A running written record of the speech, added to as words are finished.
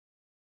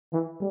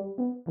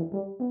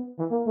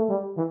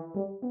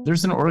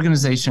There's an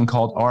organization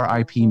called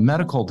RIP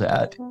Medical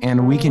Debt,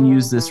 and we can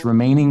use this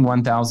remaining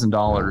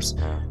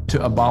 $1,000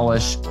 to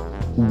abolish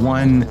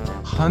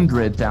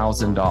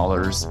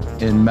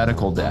 $100,000 in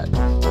medical debt.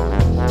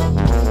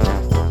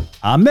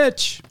 I'm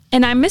Mitch.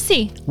 And I'm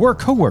Missy. We're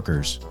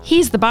coworkers.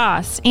 He's the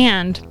boss,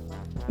 and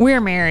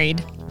we're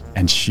married.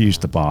 And she's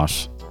the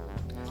boss.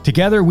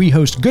 Together, we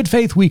host Good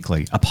Faith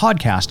Weekly, a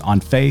podcast on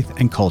faith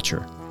and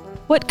culture.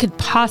 What could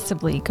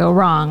possibly go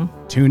wrong?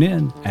 Tune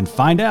in and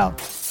find out.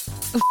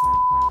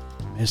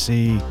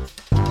 Missy.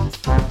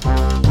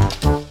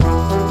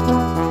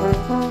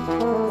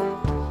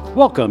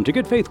 Welcome to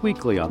Good Faith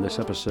Weekly. On this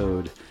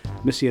episode,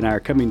 Missy and I are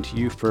coming to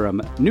you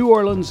from New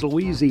Orleans,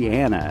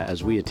 Louisiana,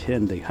 as we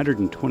attend the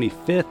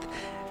 125th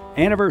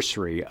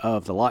anniversary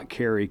of the Lock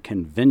Carey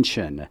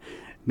Convention.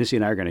 Missy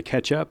and I are going to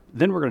catch up.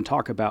 Then we're going to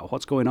talk about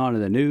what's going on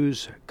in the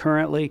news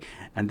currently.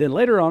 And then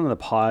later on in the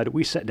pod,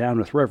 we sat down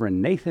with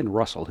Reverend Nathan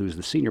Russell, who's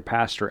the senior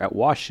pastor at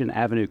Washington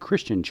Avenue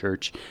Christian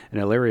Church in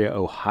Elyria,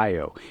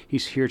 Ohio.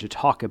 He's here to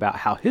talk about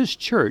how his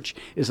church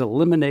is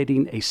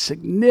eliminating a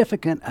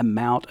significant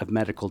amount of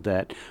medical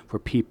debt for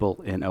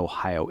people in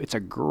Ohio. It's a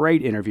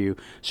great interview,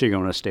 so you're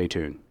going to stay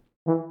tuned.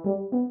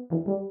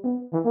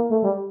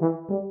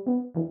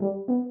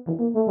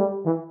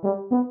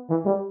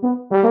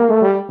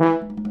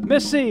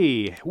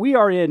 Missy, we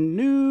are in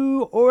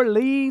New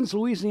Orleans,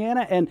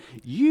 Louisiana, and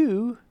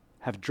you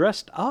have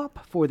dressed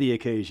up for the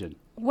occasion.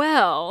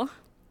 Well,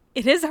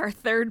 it is our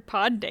third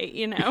pod date,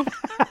 you know.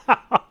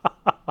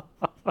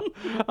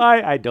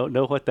 I don't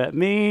know what that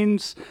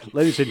means.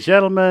 Ladies and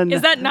gentlemen.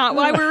 Is that not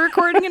why we're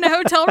recording in a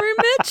hotel room,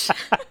 Mitch?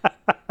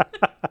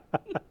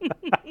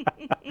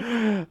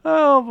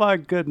 Oh, my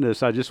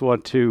goodness. I just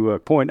want to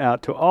point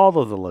out to all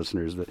of the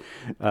listeners that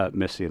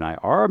Missy and I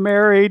are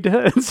married,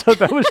 so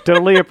that was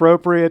totally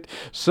appropriate.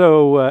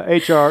 So,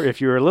 HR, if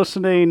you're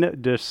listening,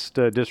 just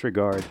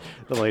disregard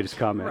the latest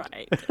comment.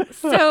 Right.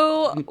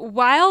 So,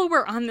 while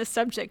we're on the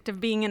subject of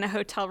being in a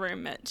hotel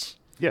room, Mitch.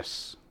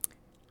 Yes.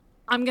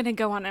 I'm going to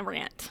go on a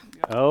rant.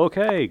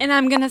 Okay. And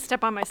I'm going to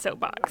step on my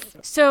soapbox.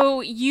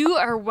 So you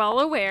are well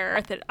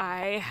aware that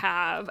I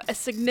have a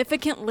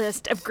significant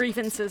list of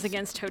grievances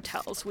against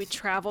hotels. We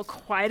travel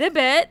quite a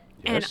bit,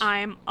 and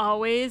I'm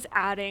always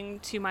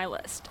adding to my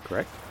list.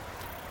 Correct.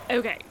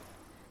 Okay.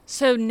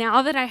 So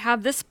now that I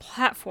have this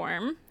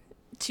platform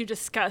to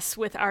discuss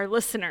with our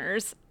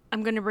listeners,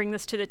 I'm going to bring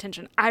this to the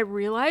attention. I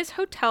realize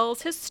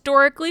hotels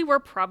historically were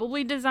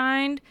probably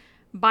designed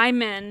by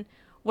men.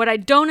 What I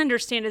don't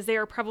understand is they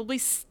are probably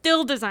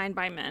still designed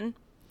by men.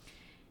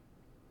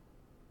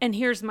 And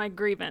here's my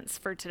grievance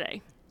for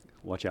today.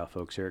 Watch out,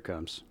 folks. Here it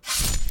comes.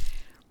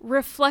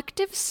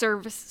 Reflective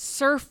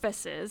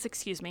surfaces,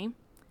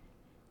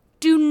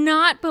 do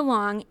not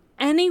belong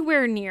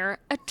anywhere near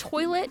a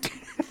toilet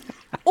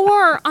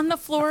or on the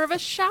floor of a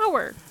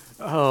shower.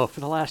 Oh, for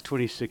the last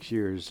 26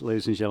 years,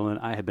 ladies and gentlemen,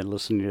 I have been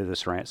listening to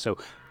this rant, so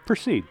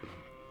proceed.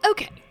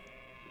 Okay.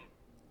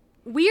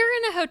 We are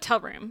in a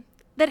hotel room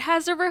that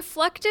has a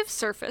reflective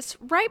surface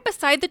right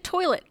beside the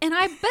toilet. And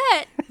I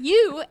bet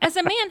you, as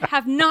a man,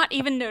 have not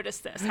even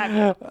noticed this, have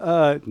you?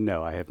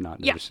 No, I have not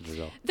noticed it at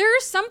all. There are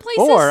some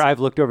places... Or I've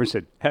looked over and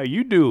said, how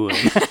you doing?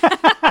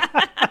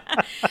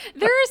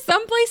 There are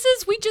some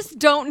places we just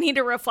don't need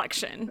a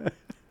reflection.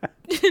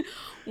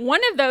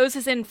 One of those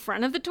is in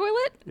front of the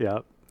toilet. Yeah.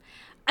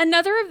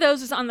 Another of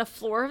those is on the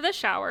floor of the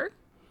shower.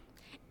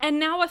 And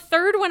now a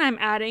third one I'm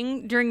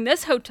adding during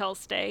this hotel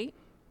stay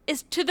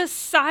is to the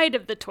side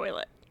of the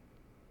toilet.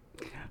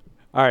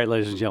 All right,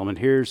 ladies and gentlemen,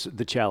 here's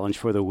the challenge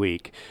for the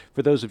week.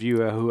 For those of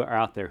you who are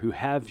out there who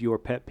have your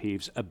pet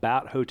peeves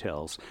about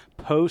hotels,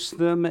 post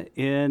them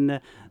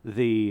in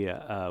the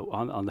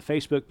on the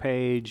Facebook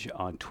page,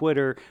 on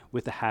Twitter,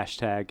 with the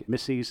hashtag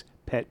Missy's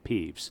Pet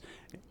Peeves.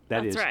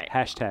 That's right.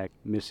 Hashtag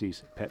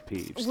Missy's Pet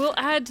Peeves. We'll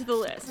add to the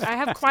list. I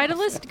have quite a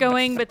list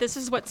going, but this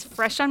is what's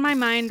fresh on my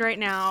mind right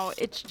now.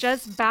 It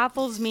just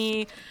baffles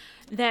me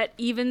that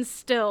even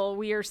still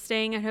we are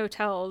staying at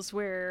hotels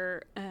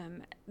where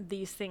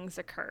these things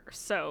occur.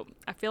 So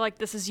I feel like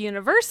this is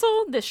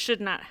universal. This should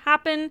not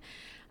happen.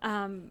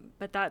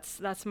 But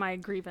that's my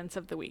grievance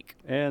of the week.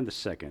 And the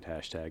second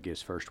hashtag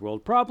is first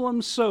world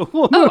problems. So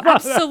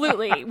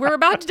absolutely. We're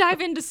about to dive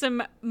into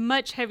some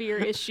much heavier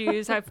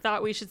issues. I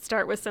thought we should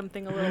start with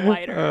something a little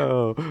lighter.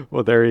 Oh,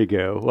 well, there you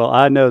go. Well,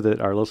 I know that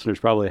our listeners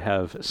probably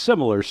have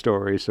similar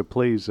stories, so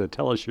please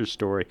tell us your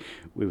story.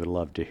 We would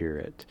love to hear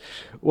it.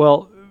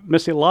 Well,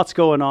 Missy, lots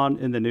going on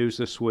in the news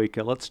this week.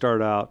 Let's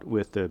start out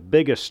with the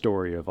biggest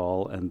story of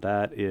all, and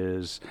that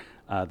is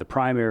the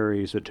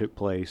primaries that took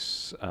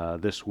place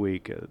this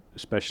week,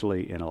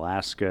 especially in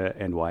Alaska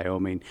and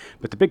Wyoming.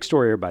 But the big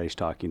story everybody's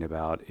talking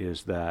about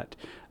is that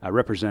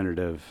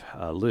Representative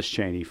Liz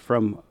Cheney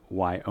from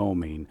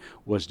Wyoming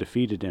was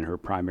defeated in her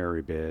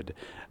primary bid.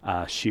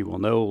 She will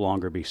no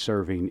longer be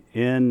serving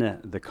in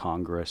the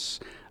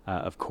Congress.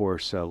 Of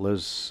course,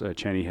 Liz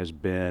Cheney has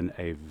been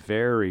a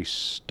very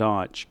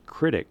staunch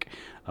critic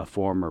of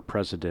former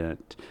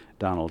President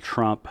Donald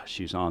Trump.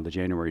 She's on the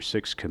January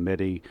 6th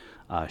committee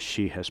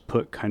She has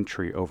put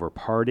country over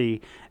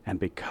party, and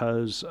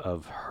because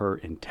of her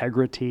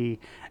integrity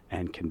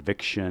and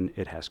conviction,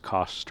 it has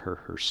cost her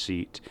her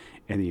seat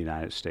in the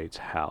United States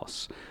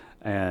House.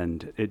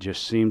 And it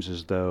just seems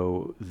as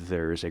though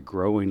there's a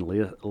growing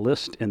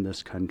list in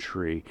this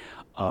country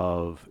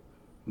of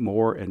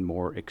more and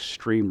more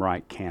extreme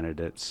right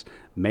candidates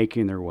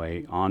making their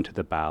way onto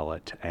the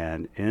ballot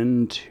and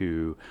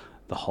into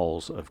the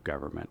halls of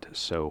government.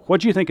 So,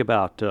 what do you think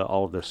about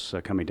all of this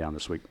coming down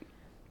this week?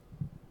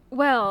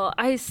 Well,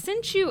 I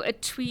sent you a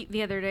tweet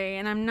the other day,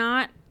 and I'm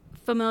not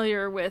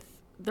familiar with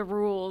the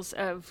rules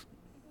of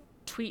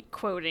tweet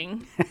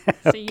quoting,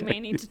 so you may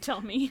need to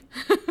tell me.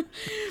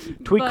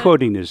 Tweet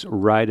quoting is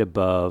right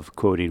above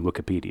quoting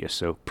Wikipedia,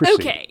 so proceed.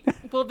 Okay,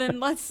 well then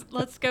let's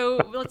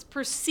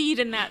proceed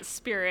in that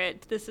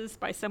spirit. This is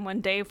by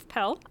someone, Dave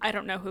Pell. I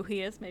don't know who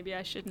he is. Maybe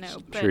I should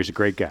know. I'm sure he's a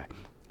great guy.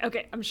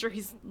 Okay, I'm sure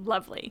he's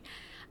lovely.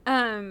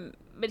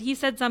 But he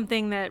said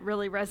something that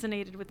really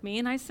resonated with me,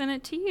 and I sent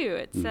it to you.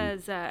 It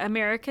says,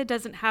 America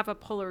doesn't have a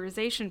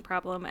polarization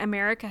problem.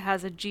 America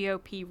has a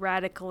GOP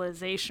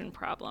radicalization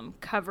problem.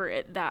 Cover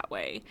it that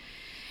way.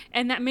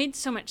 And that made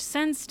so much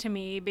sense to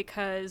me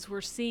because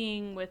we're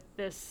seeing with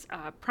this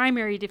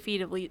primary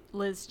defeat of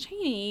Liz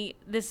Cheney,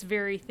 this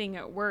very thing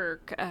at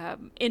work,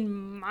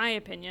 in my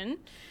opinion.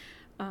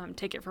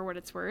 Take it for what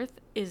it's worth,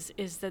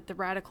 is that the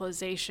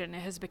radicalization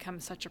has become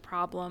such a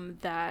problem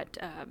that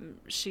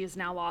she has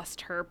now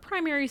lost her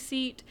primary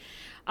seat.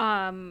 She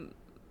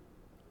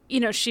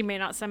may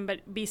not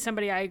be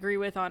somebody I agree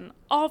with on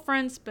all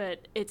fronts,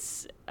 but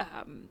it's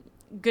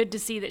good to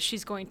see that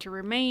she's going to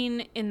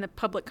remain in the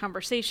public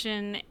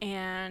conversation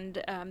and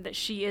that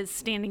she is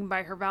standing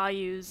by her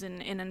values.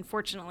 And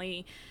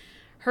unfortunately,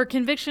 her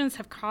convictions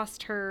have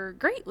cost her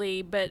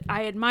greatly, but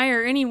I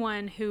admire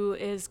anyone who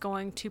is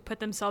going to put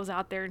themselves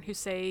out there and who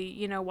say,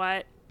 you know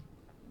what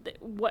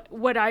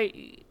I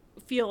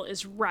feel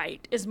is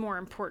right is more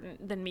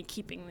important than me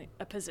keeping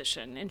a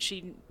position. And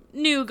she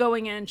knew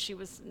going in she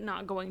was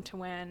not going to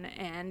win,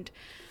 and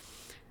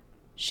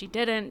she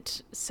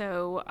didn't.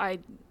 So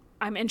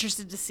I'm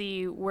interested to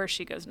see where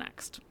she goes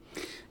next.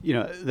 You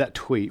know, that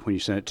tweet, when you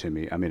sent it to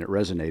me, I mean, it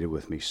resonated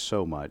with me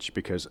so much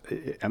because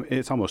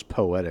it's almost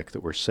poetic that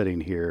we're sitting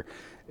here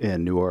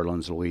in New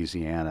Orleans,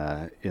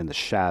 Louisiana, in the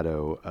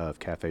shadow of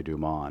Cafe Du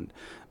Monde,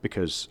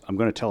 because I'm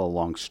going to tell a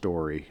long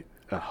story,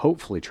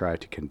 hopefully try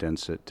to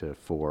condense it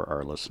for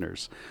our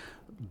listeners.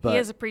 But he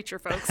is a preacher,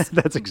 folks.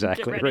 That's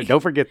exactly right. Don't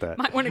forget that.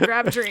 Might want to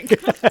grab a drink.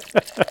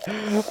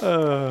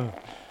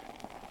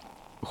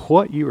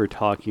 What you are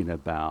talking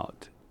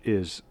about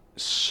is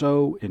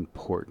so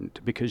important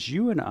because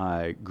you and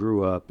I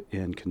grew up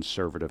in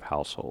conservative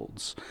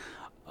households,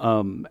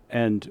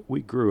 and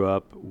we grew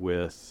up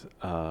with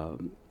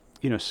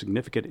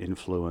significant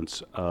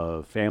influence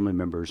of family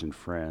members and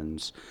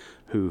friends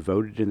who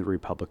voted in the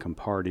Republican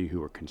Party,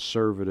 who were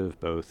conservative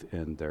both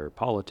in their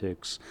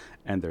politics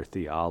and their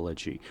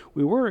theology.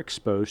 We were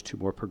exposed to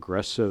more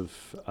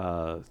progressive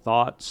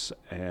thoughts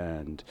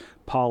and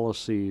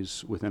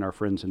policies within our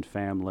friends and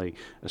family,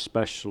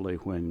 especially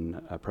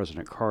when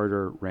President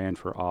Carter ran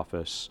for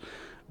office.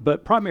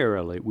 But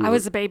primarily, I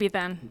was a baby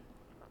then.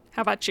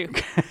 How about you?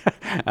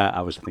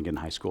 I was thinking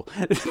high school.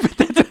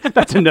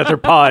 That's another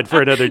pod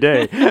for another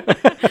day.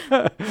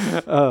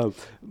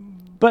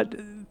 But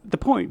the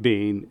point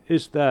being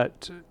is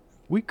that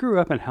we grew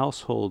up in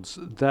households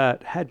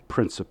that had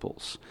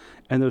principles,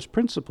 and those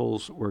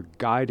principles were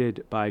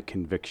guided by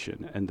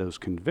conviction, and those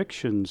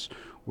convictions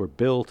were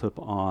built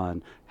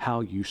upon how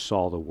you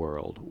saw the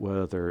world,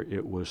 whether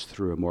it was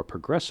through a more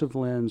progressive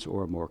lens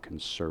or a more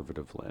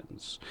conservative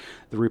lens.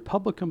 The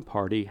Republican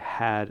Party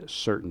had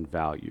certain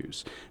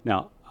values.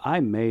 Now, I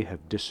may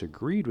have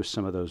disagreed with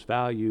some of those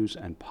values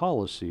and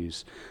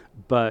policies,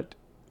 but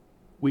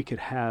we could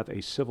have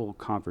a civil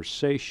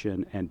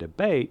conversation and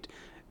debate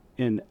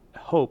in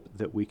hope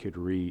that we could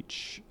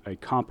reach a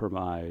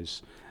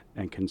compromise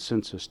and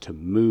consensus to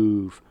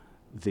move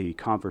the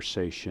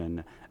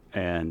conversation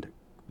and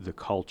the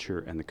culture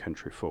and the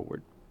country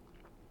forward.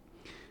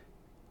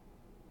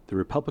 The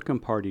Republican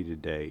Party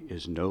today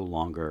is no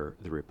longer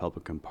the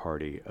Republican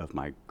Party of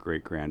my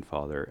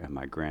great-grandfather and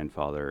my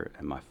grandfather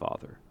and my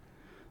father.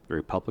 The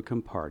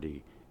Republican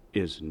Party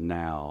is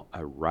now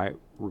a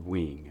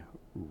right-wing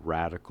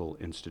radical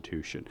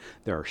institution.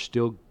 There are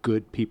still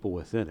good people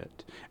within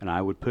it, and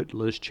I would put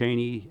Liz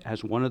Cheney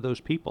as one of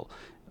those people.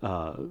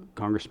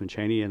 Congressman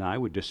Cheney and I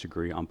would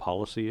disagree on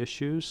policy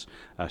issues.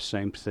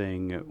 Same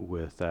thing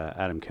with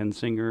Adam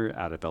Kinzinger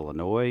out of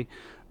Illinois.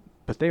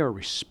 But they are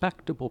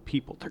respectable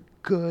people. They're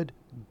good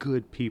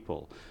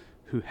people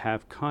who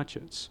have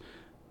conscience.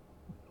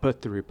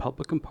 But the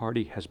Republican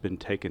Party has been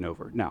taken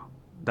over. Now,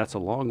 that's a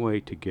long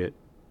way to get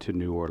to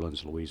New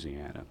Orleans,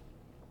 Louisiana.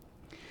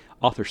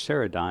 Author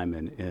Sarah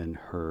Diamond, in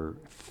her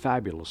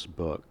fabulous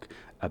book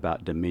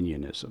about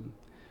dominionism,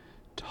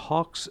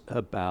 talks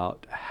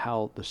about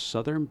how the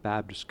Southern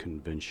Baptist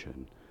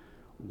Convention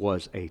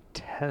was a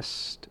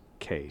test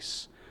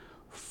case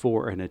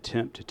for an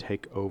attempt to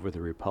take over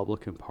the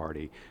Republican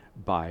Party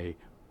by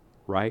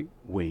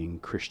right-wing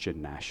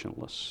Christian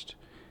nationalist.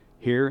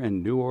 Here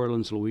in New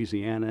Orleans,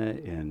 Louisiana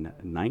in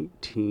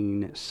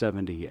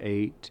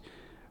 1978,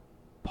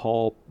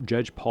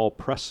 Judge Paul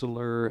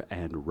Pressler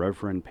and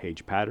Reverend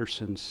Paige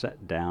Patterson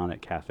sat down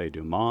at Cafe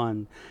Du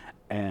Monde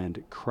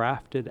and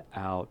crafted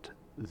out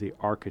the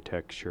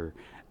architecture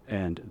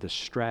and the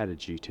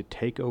strategy to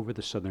take over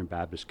the Southern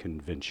Baptist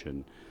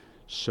Convention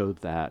so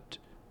that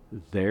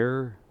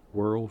their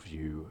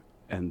worldview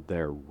and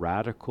their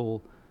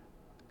radical,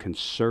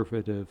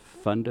 conservative,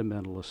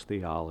 fundamentalist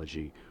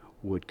theology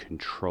would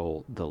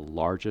control the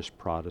largest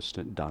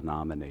Protestant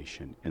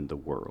denomination in the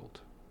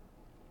world.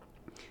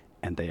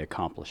 And they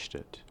accomplished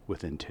it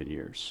within 10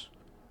 years.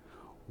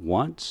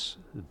 Once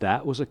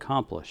that was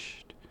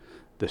accomplished,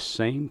 the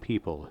same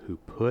people who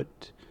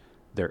put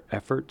their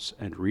efforts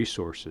and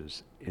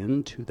resources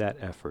into that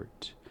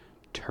effort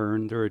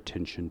turned their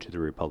attention to the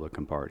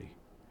Republican Party.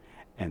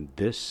 And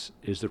this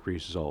is the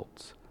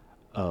result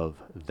of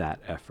that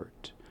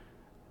effort.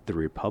 The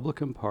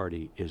Republican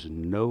Party is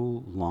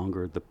no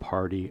longer the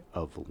party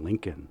of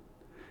Lincoln.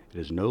 It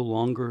is no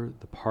longer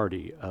the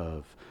party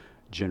of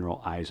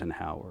General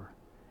Eisenhower.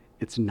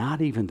 It's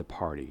not even the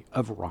party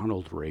of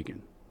Ronald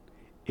Reagan.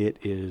 It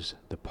is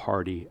the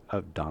party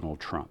of Donald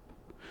Trump,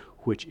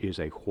 which is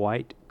a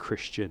white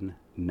Christian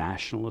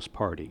nationalist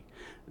party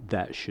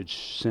that should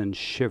send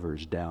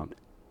shivers down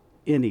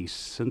any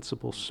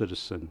sensible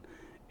citizen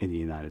in the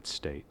United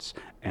States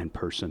and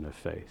person of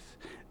faith.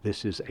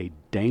 This is a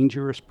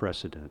dangerous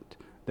precedent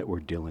that we're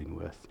dealing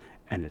with,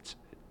 and it's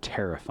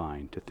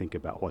terrifying to think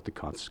about what the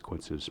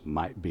consequences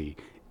might be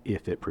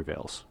if it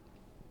prevails.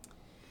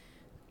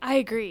 I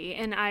agree.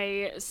 And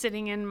I,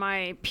 sitting in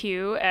my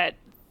pew at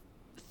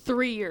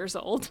 3 years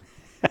old,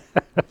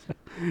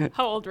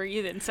 how old were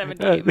you then?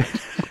 17.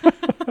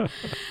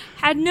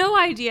 Had no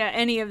idea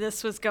any of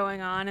this was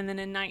going on. And then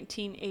in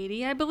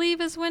 1980, I believe,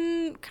 is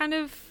when kind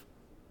of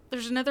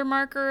there's another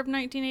marker of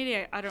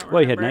 1980. I don't remember.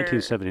 Well, you had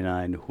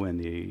 1979 when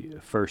the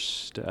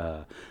first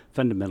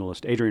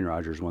fundamentalist Adrian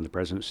Rogers won the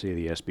presidency of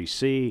the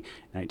SBC.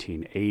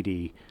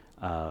 1980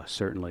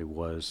 certainly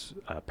was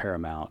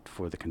paramount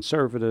for the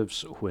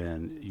conservatives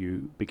when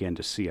you began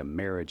to see a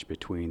marriage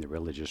between the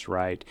religious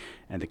right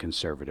and the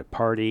conservative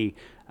party.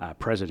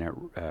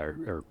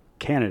 Or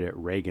candidate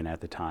Reagan at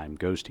the time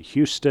goes to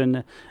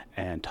Houston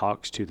and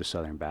talks to the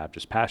Southern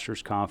Baptist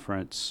Pastors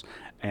Conference,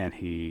 and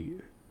he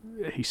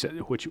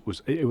said,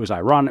 it was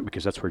ironic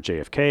because that's where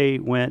JFK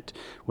went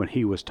when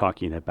he was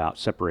talking about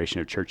separation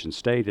of church and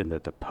state and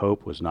that the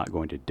Pope was not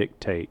going to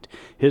dictate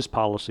his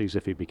policies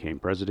if he became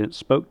president.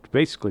 Spoke to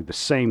basically the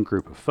same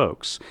group of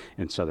folks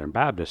in Southern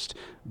Baptist,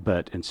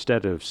 but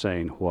instead of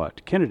saying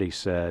what Kennedy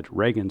said,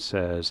 Reagan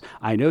says,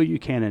 I know you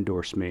can't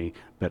endorse me,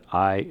 but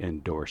I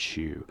endorse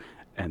you.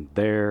 And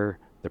there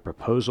the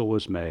proposal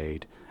was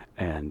made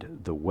and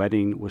the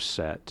wedding was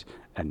set,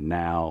 and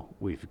now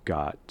we've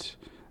got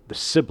the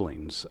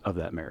siblings of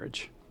that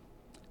marriage,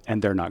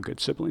 and they're not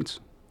good siblings.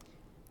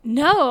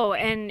 No,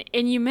 and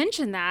you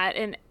mentioned that,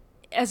 and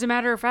as a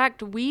matter of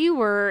fact, we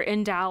were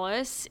in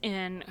Dallas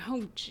in,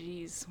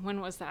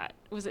 when was that?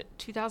 Was it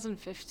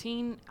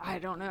 2015? I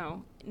don't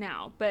know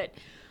now, but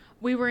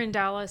we were in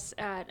Dallas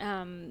at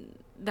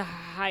the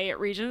Hyatt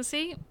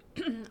Regency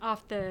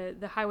off the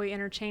highway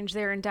interchange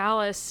there in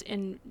Dallas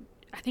in,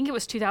 I think it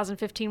was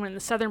 2015 when the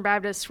Southern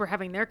Baptists were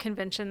having their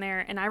convention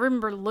there. And I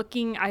remember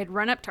I had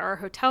run up to our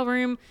hotel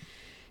room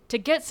to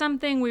get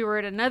something. We were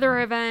at another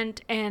event,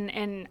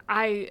 and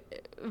I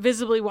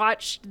visibly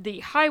watched the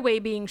highway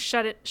being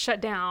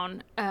shut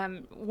down,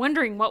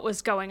 wondering what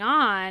was going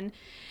on,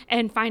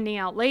 and finding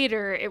out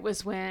later it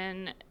was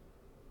when,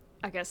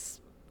 I guess,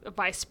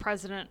 Vice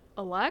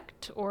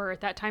President-elect, or at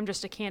that time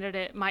just a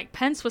candidate, Mike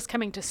Pence, was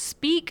coming to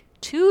speak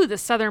to the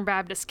Southern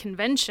Baptist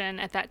Convention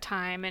at that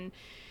time. And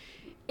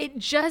it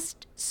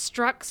just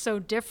struck so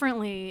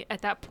differently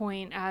at that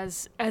point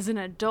as an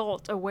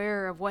adult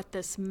aware of what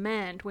this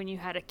meant when you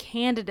had a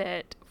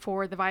candidate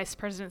for the vice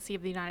presidency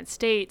of the United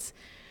States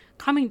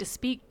coming to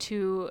speak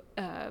to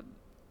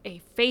a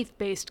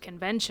faith-based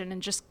convention,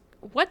 and just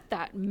what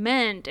that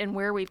meant and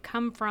where we've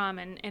come from,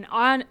 and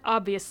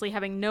obviously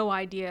having no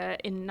idea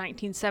in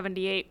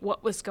 1978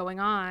 what was going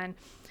on.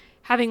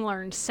 Having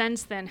learned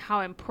since then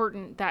how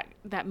important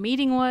that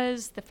meeting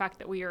was, the fact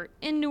that we are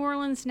in New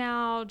Orleans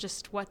now,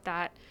 just what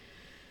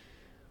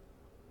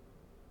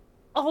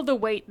all the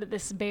weight that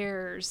this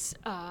bears,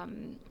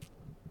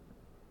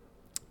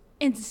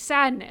 in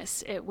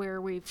sadness at where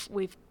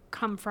we've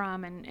come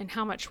from, and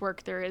how much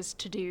work there is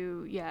to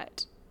do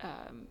yet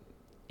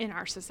in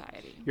our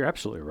society. You're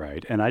absolutely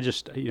right. And I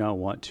just,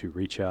 want to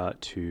reach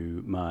out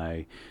to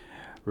my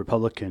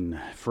Republican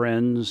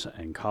friends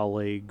and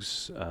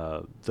colleagues,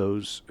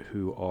 those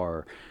who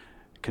are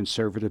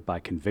conservative by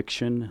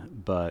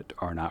conviction but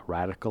are not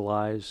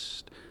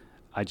radicalized.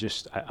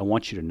 I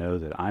want you to know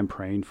that I'm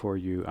praying for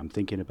you. I'm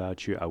thinking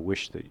about you. I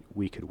wish that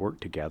we could work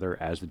together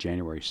as the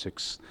January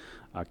 6th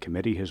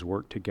committee has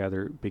worked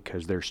together,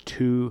 because there's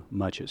too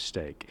much at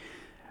stake.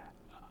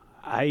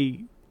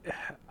 I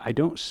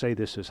don't say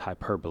this as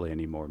hyperbole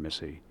anymore,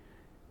 Missy.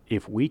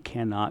 if we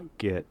cannot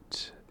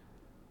get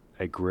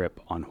a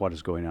grip on what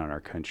is going on in our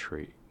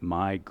country,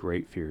 my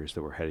great fear is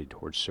that we're headed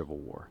towards civil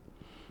war.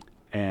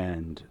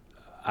 And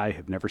I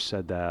have never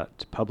said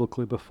that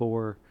publicly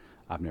before.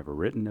 I've never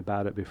written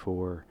about it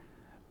before,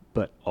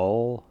 but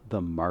all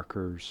the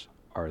markers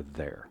are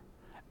there,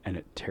 and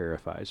it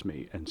terrifies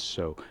me. And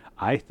so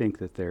I think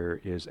that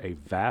there is a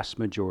vast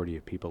majority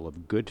of people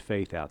of good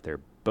faith out there,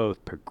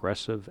 both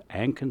progressive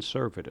and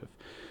conservative,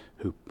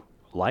 who,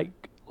 like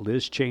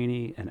Liz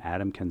Cheney and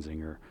Adam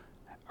Kinzinger,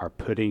 are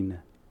putting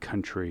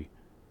country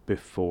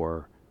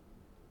before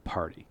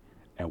party.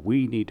 And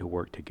we need to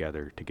work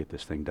together to get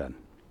this thing done.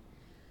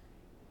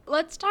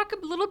 Let's talk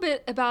a little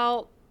bit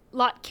about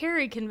Lott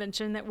Carey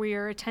convention that we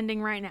are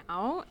attending right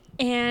now.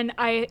 And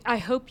I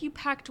hope you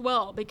packed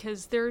well,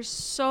 because there's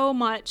so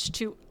much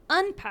to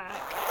unpack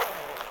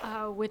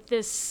with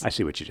this. I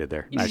see what you did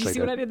there. Did you see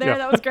what I did there? Yeah.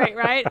 That was great,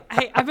 right?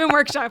 I've been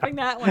workshopping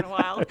that one a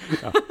while.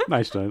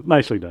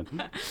 Nicely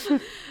done.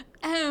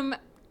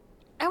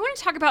 I want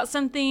to talk about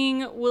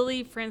something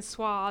Willie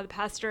Francois, the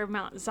pastor of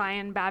Mount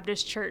Zion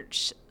Baptist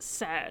Church,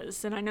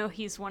 says. And I know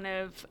he's one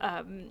of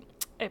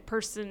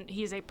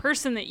he's a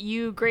person that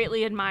you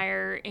greatly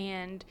admire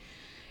and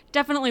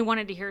definitely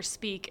wanted to hear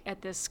speak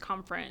at this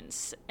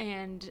conference.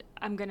 And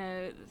I'm going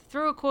to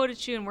throw a quote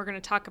at you and we're going to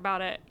talk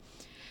about it.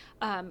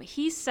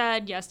 He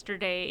said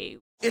yesterday,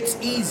 it's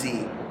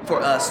easy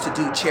for us to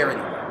do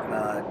charity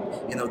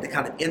work, the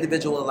kind of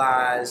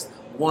individualized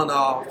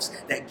one-offs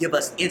that give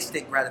us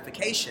instant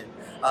gratification.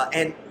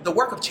 And the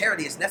work of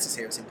charity is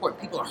necessary. It's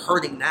important. People are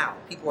hurting now.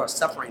 People are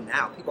suffering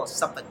now. People are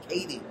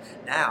suffocating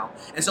now.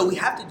 And so we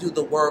have to do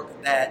the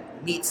work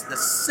that meets the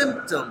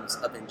symptoms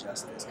of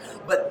injustice.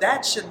 But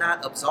that should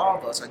not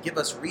absolve us or give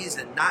us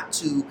reason not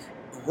to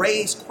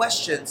raise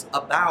questions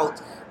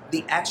about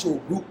the actual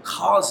root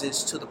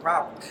causes to the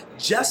problem.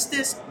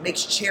 Justice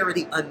makes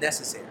charity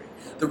unnecessary.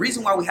 The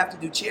reason why we have to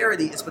do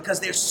charity is because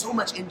there's so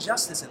much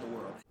injustice in the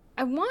world.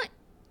 I want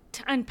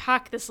to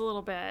unpack this a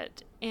little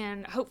bit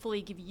and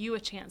hopefully give you a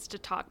chance to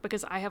talk,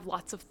 because I have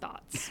lots of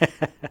thoughts.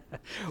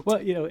 Well,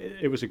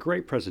 it was a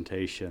great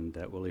presentation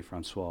that Willie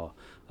Francois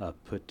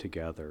put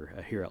together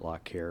here at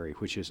Lott Carey,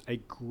 which is a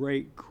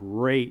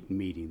great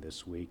meeting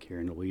this week here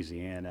in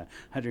Louisiana,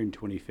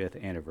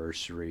 125th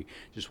anniversary.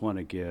 Just want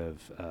to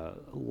give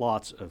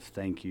lots of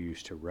thank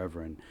yous to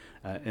Reverend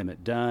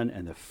Emmett Dunn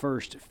and the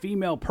first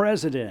female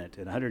president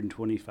in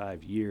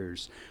 125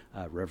 years,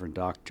 Reverend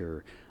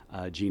Dr.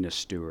 Gina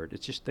Stewart.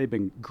 They've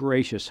been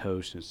gracious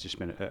hosts, and it's just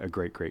been a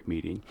great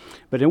meeting.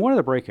 But in one of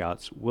the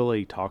breakouts,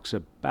 Willie talks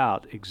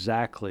about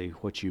exactly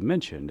what you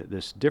mentioned,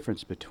 this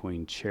difference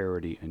between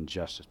charity and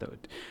justice.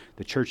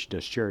 The church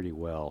does charity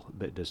well,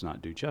 but does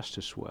not do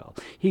justice well.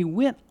 He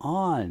went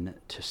on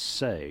to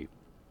say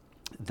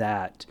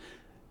that,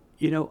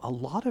 a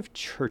lot of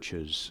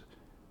churches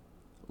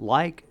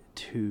like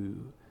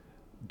to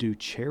do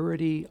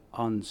charity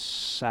on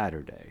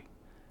Saturday,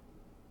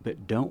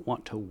 but don't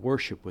want to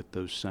worship with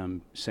those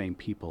same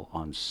people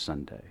on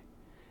Sunday.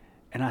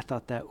 And I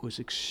thought that was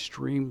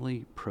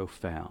extremely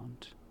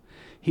profound.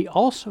 He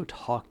also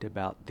talked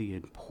about the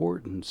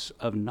importance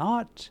of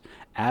not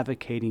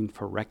advocating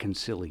for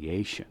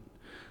reconciliation,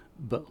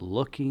 but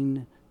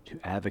looking to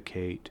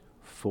advocate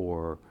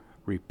for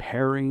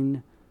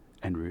repairing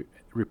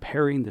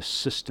the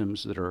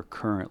systems that are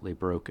currently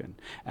broken.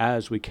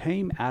 As we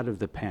came out of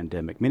the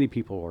pandemic, many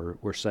people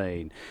were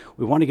saying,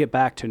 we want to get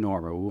back to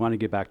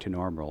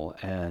normal.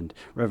 And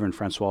Reverend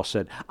Francois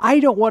said, I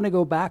don't want to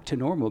go back to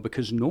normal,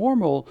 because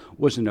normal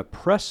was an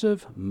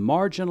oppressive,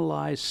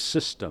 marginalized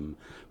system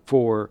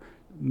for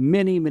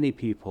many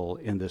people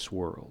in this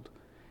world.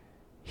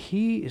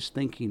 He is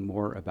thinking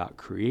more about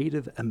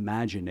creative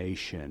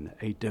imagination,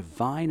 a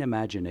divine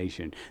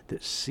imagination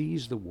that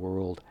sees the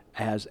world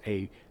as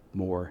a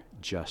more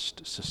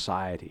just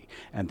society.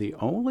 And the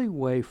only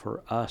way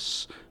for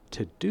us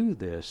to do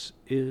this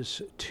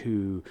is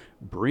to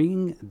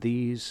bring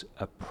these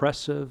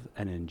oppressive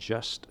and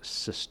unjust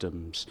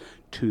systems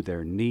to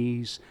their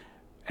knees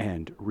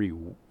and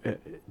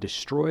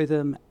destroy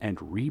them and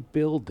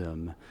rebuild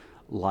them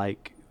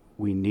like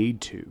we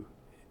need to,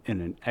 in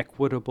an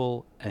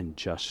equitable and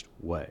just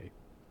way.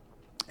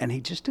 And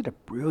he just did a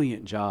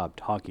brilliant job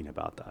talking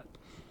about that.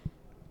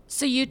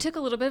 So you took a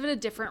little bit of a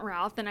different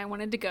route than I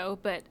wanted to go,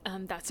 but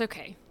that's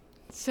okay.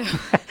 So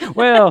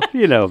well,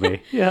 you know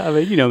me. Yeah,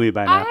 you know me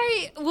by now.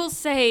 I will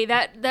say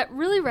that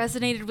really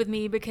resonated with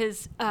me,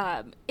 because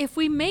if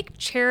we make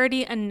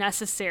charity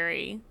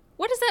unnecessary,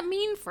 what does that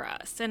mean for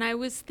us? And I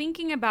was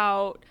thinking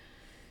about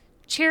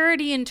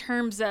charity in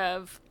terms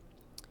of,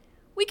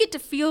 we get to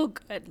feel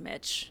good,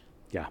 Mitch.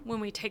 Yeah. When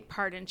we take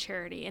part in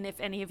charity. And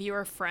if any of you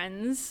are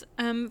Friends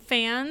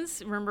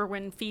fans, remember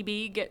when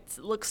Phoebe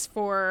looks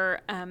for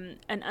an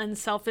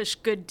unselfish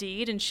good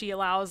deed and she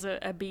allows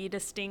a bee to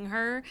sting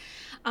her?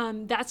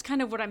 That's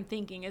kind of what I'm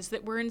thinking, is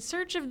that we're in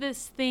search of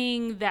this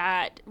thing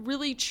that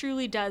really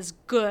truly does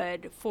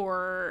good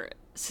for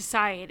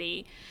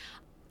society.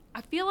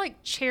 I feel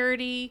like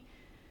charity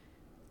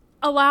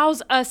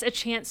allows us a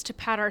chance to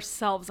pat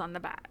ourselves on the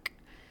back.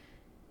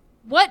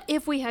 What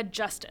if we had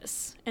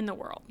justice in the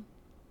world?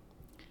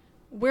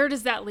 Where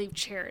does that leave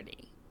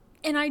charity?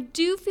 And I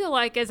do feel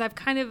like, as I've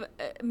kind of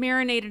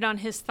marinated on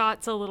his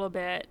thoughts a little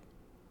bit,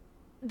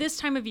 this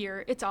time of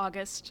year, it's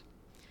August.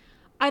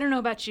 I don't know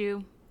about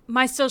you.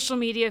 My social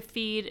media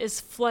feed is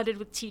flooded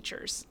with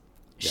teachers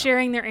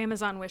sharing their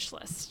Amazon wish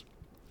list.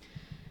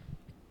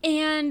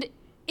 And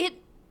it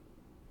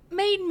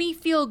made me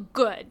feel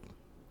good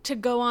to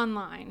go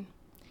online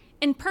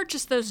and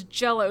purchase those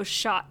Jell-O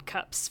shot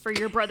cups for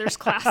your brother's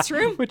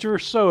classroom. Which were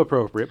so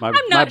appropriate. I'm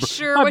not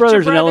sure my what brother's your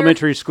an brother...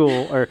 elementary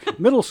school, or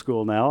middle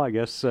school now, I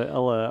guess,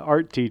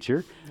 art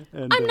teacher.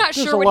 And, I'm not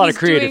there's sure a what lot he's of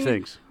creative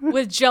doing things.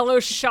 with Jell-O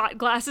shot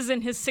glasses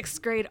in his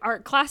 6th grade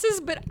art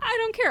classes, but I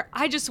don't care.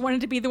 I just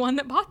wanted to be the one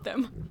that bought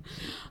them.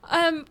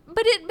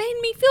 But it made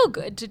me feel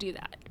good to do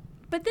that.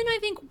 But then I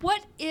think,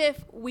 what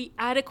if we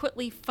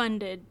adequately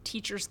funded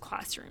teachers'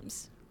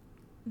 classrooms?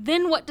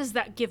 Then what does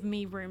that give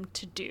me room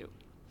to do?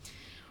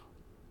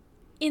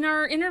 In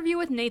our interview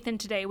with Nathan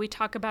today, we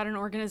talk about an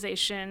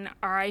organization,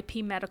 RIP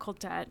Medical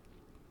Debt,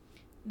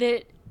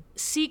 that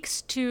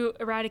seeks to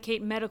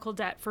eradicate medical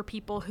debt for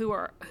people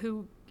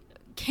who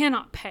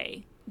cannot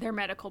pay their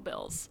medical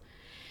bills.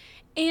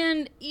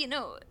 And,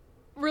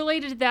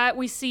 related to that,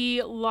 we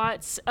see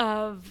lots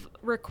of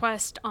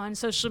requests on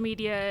social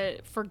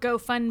media for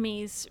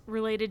GoFundMes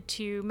related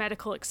to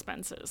medical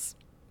expenses.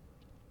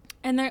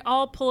 And they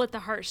all pull at the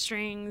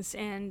heartstrings,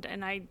 and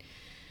I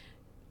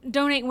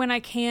donate when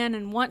I can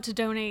and want to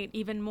donate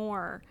even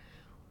more.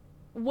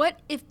 What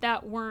if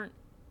that weren't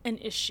an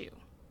issue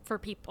for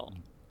people?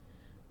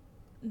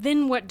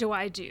 Then what do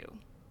I do?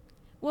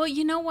 Well,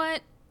 you know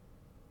what?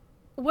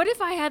 What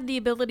if I had the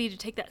ability to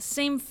take that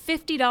same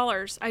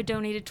 $50 I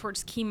donated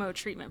towards chemo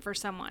treatment for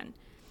someone,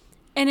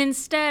 and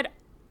instead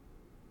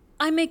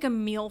I make a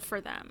meal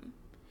for them?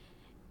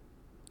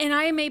 And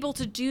I am able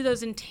to do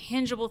those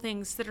intangible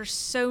things that are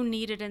so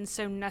needed and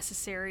so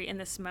necessary in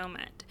this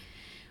moment.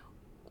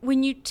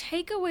 When you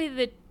take away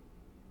the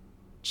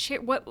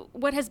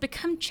what has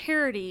become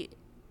charity,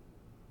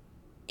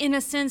 in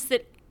a sense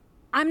that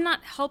I'm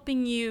not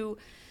helping you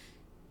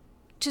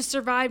to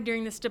survive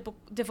during this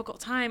difficult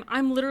time,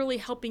 I'm literally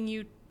helping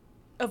you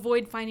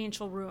avoid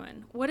financial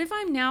ruin. What if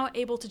I'm now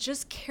able to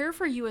just care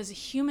for you as a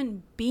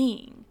human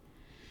being,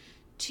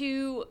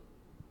 to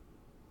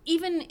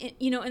even,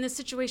 in the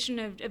situation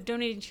of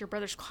donating to your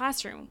brother's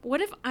classroom,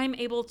 what if I'm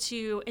able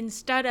to,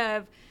 instead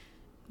of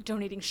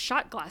donating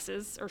shot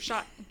glasses or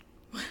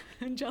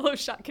Jell-O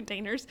shot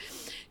containers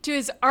to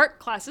his art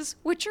classes,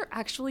 which are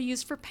actually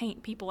used for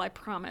paint, people, I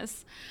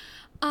promise.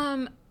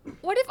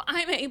 What if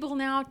I'm able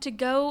now to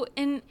go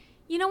and,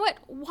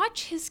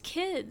 watch his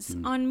kids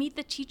on Meet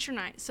the Teacher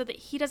Night so that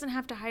he doesn't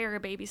have to hire a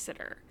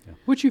babysitter? Yeah.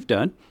 Which you've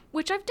done.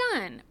 Which I've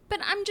done.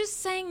 But I'm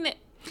just saying that,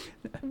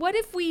 what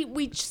if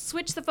we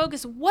switch the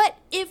focus? What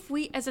if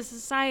we as a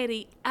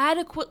society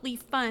adequately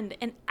fund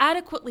and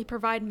adequately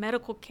provide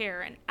medical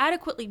care and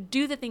adequately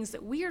do the things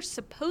that we are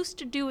supposed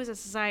to do as a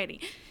society?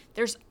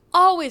 There's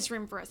always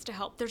room for us to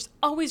help. There's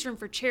always room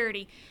for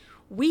charity.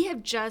 We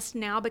have just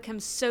now become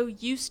so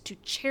used to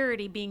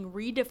charity being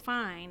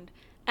redefined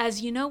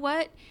as, you know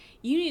what?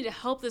 You need to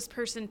help this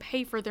person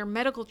pay for their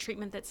medical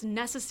treatment that's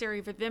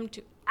necessary for them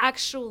to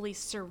actually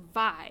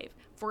survive.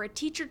 For a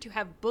teacher to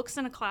have books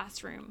in a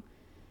classroom,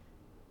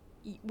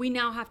 we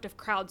now have to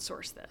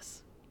crowdsource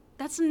this.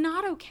 That's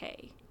not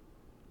okay.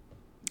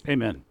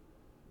 Amen.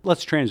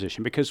 Let's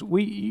transition, because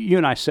you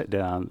and I sat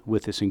down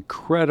with this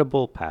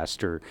incredible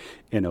pastor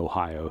in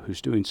Ohio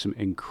who's doing some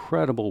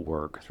incredible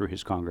work through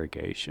his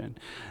congregation,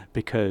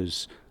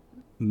 because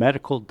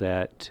medical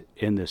debt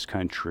in this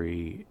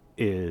country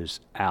is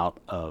out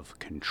of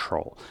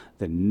control.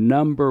 The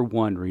number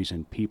one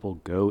reason people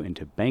go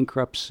into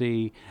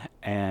bankruptcy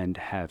and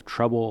have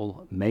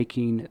trouble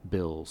making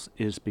bills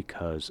is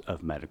because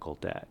of medical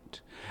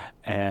debt.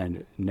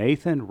 And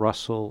Nathan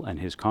Russell and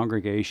his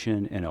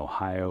congregation in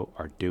Ohio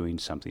are doing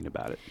something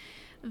about it.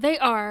 They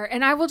are.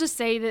 And I will just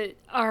say that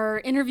our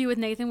interview with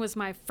Nathan was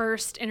my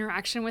first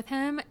interaction with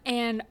him.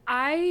 And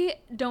I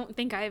don't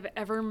think I've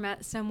ever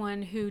met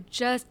someone who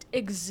just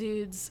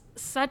exudes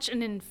such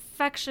an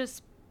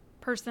infectious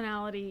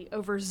personality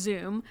over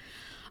Zoom,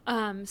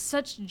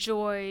 such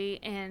joy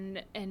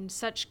and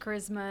such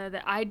charisma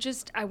that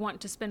I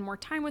want to spend more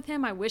time with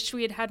him. I wish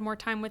we had had more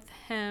time with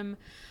him.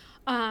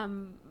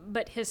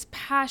 But his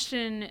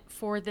passion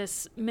for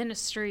this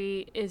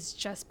ministry is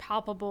just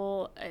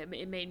palpable.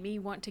 It made me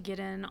want to get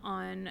in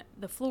on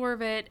the floor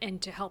of it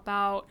and to help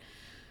out.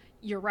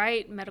 You're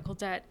right, medical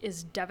debt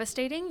is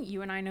devastating.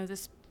 You and I know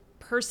this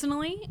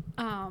personally,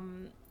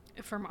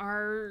 from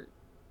our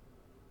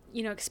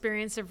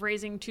experience of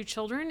raising 2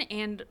 children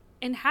and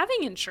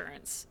having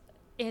insurance.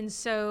 And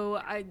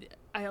so I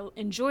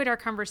enjoyed our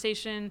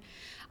conversation.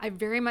 I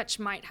very much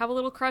might have a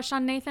little crush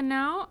on Nathan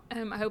now.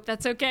 I hope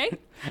that's okay.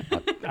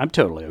 I'm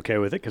totally okay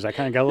with it, because I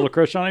kind of got a little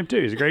crush on him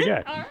too. He's a great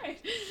guy. All right.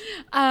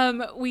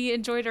 We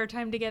enjoyed our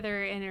time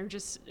together and are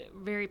just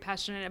very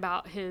passionate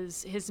about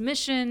his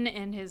mission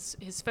and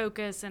his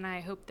focus. And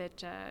I hope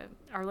that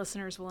our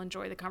listeners will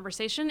enjoy the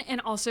conversation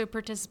and also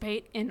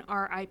participate in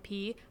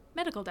RIP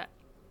medical debt.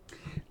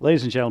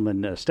 Ladies and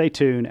gentlemen, stay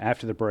tuned.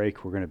 After the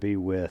break, we're going to be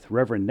with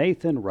Reverend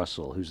Nathan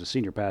Russell, who's the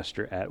senior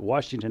pastor at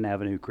Washington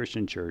Avenue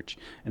Christian Church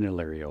in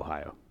Elyria,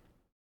 Ohio.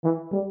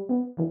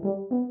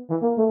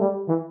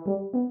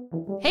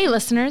 Hey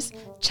listeners,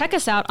 check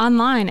us out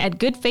online at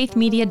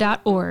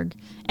goodfaithmedia.org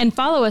and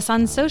follow us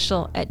on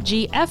social at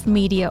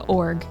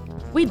gfmedia.org.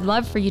 We'd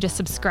love for you to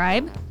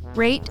subscribe,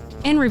 rate,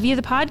 and review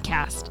the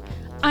podcast.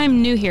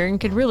 I'm new here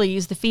and could really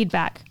use the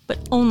feedback, but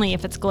only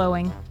if it's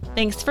glowing.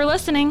 Thanks for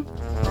listening.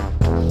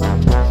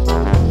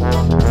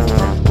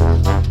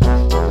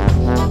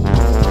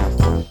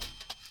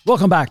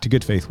 Welcome back to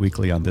Good Faith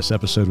Weekly. On this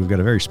episode, we've got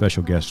a very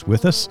special guest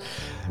with us.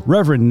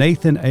 Reverend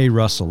Nathan A.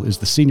 Russell is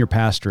the senior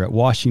pastor at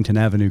Washington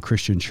Avenue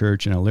Christian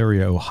Church in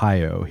Elyria,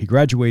 Ohio. He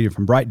graduated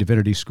from Bright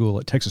Divinity School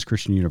at Texas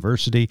Christian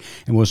University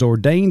and was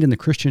ordained in the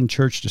Christian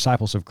Church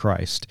Disciples of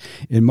Christ.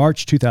 In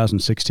March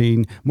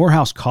 2016,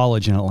 Morehouse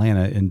College in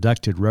Atlanta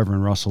inducted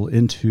Reverend Russell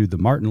into the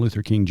Martin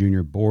Luther King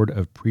Jr. Board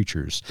of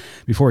Preachers.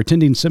 Before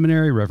attending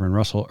seminary, Reverend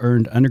Russell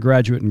earned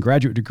undergraduate and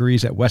graduate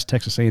degrees at West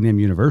Texas A&M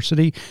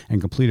University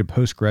and completed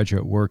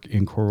postgraduate work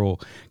in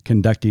choral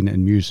conducting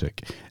and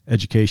music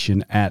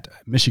education at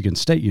Michigan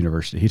State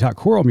University. He taught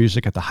choral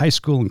music at the high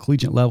school and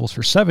collegiate levels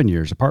for 7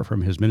 years. Apart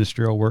from his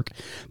ministerial work,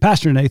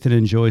 Pastor Nathan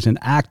enjoys an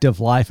active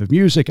life of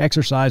music,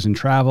 exercise, and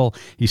travel.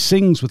 He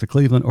sings with the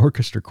Cleveland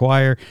Orchestra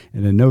Choir,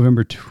 and in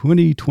November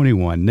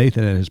 2021,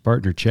 Nathan and his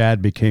partner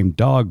Chad became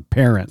dog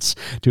parents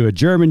to a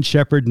German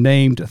Shepherd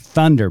named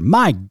Thunder.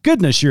 My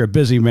goodness, you're a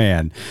busy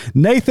man.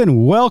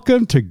 Nathan,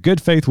 welcome to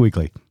Good Faith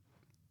Weekly.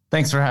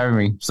 Thanks for having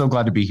me. So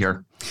glad to be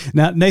here.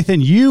 Now,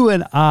 Nathan, you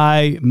and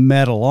I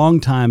met a long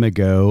time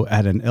ago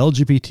at an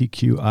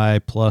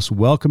LGBTQI plus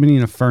welcoming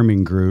and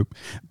affirming group,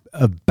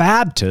 a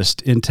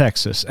Baptist in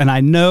Texas. And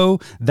I know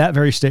that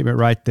very statement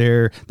right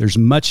there, there's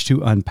much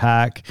to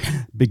unpack,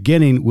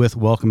 beginning with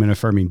welcoming and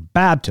affirming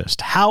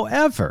Baptist.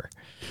 However,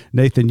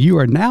 Nathan, you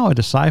are now a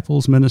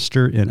disciples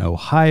minister in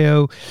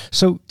Ohio.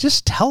 So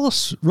just tell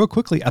us real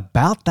quickly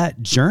about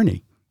that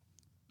journey.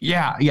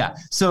 Yeah.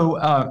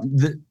 So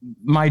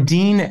my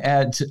dean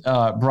at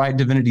Bright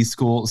Divinity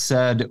School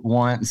said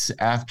once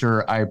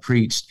after I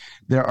preached,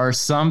 there are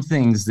some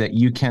things that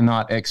you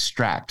cannot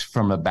extract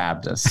from a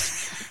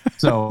Baptist.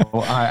 So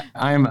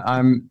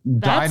I'm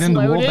dyed in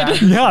the wool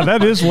Baptist. Yeah,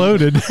 that is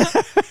loaded.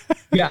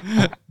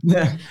 Yeah,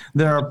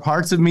 there are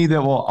parts of me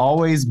that will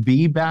always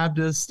be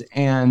Baptist,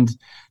 and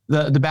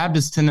the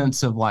Baptist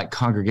tenets of like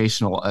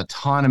congregational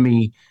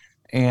autonomy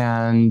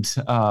and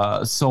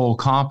soul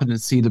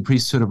competency, the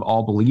priesthood of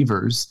all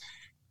believers,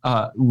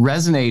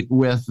 resonate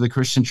with the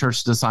Christian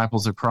Church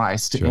Disciples of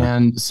Christ. Sure.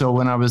 And so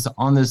when I was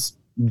on this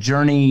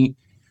journey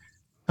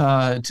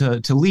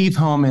to leave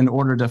home in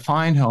order to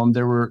find home,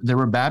 there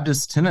were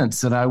Baptist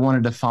tenets that I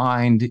wanted to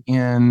find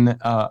in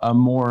a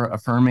more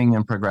affirming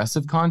and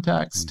progressive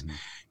context. Mm-hmm.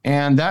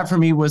 And that for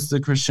me was the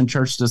Christian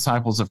Church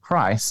Disciples of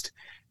Christ.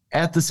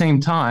 At the same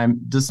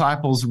time,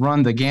 disciples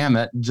run the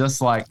gamut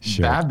just like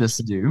Sure. Baptists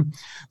do.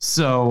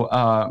 So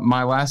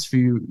my last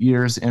few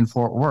years in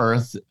Fort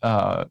Worth,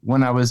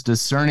 when I was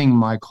discerning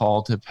my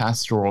call to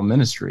pastoral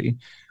ministry,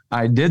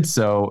 I did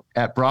so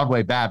at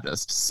Broadway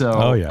Baptist.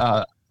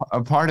 So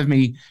a part of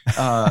me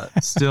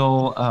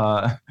still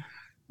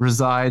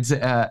resides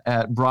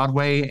at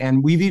Broadway.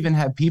 And we've even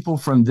had people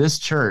from this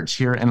church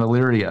here in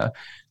Elyria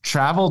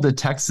travel to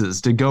Texas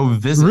to go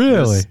visit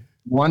this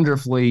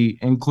wonderfully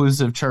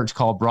inclusive church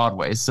called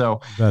Broadway.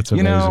 So that's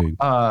amazing.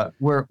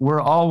 We're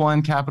all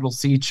one capital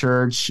C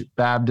church,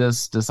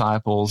 Baptist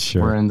disciples.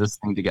 Sure. We're in this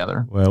thing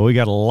together. Well, we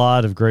got a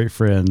lot of great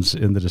friends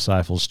in the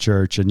Disciples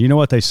Church. And you know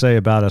what they say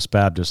about us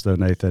Baptists, though,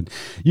 Nathan?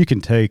 You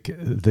can take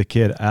the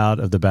kid out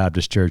of the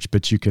Baptist church,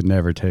 but you can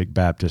never take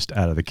Baptist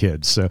out of the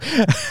kids. So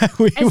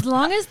as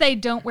long as they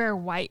don't wear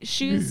white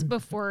shoes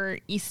before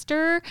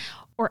Easter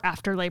or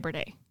after Labor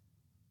Day.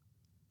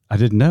 I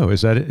didn't know.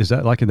 Is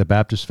that like in the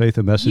Baptist Faith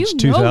and Message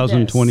you know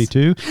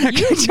 2022?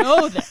 You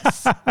know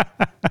this.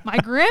 My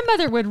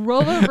grandmother would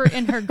roll over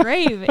in her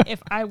grave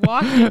if I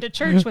walked into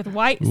church with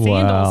white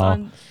sandals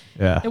on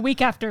the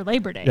week after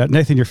Labor Day. Yeah,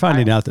 Nathan, you're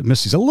finding out that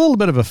Missy's a little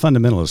bit of a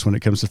fundamentalist when it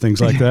comes to things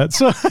like that.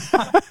 So,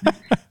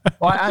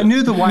 well, I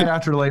knew the white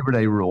after Labor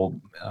Day rule.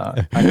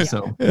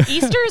 So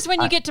Easter is when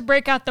you get to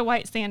break out the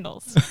white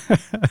sandals.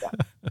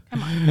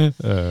 Come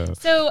on.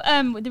 So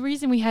the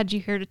reason we had you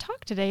here to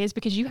talk today is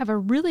because you have a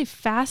really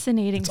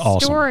fascinating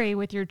story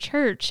with your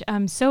church.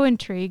 I'm so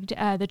intrigued.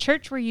 The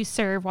church where you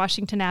serve,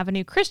 Washington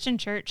Avenue Christian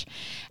Church,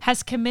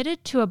 has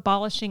committed to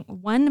abolishing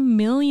 $1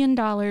 million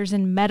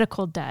in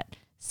medical debt,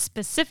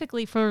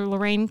 specifically for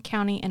Lorain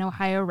County and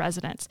Ohio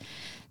residents.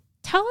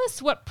 Tell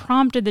us what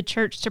prompted the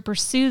church to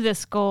pursue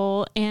this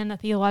goal and the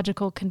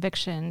theological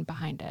conviction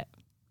behind it.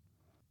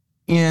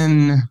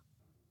 In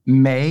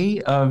May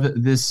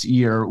of this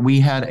year, we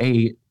had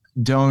a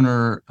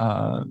donor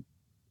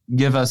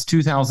give us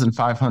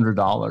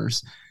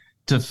 $2,500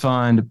 to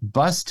fund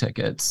bus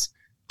tickets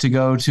to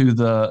go to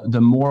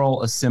the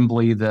moral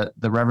assembly that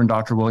the Reverend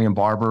Dr. William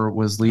Barber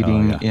was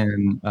leading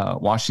in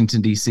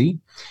Washington, D.C.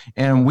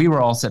 And we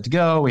were all set to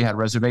go. We had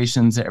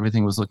reservations.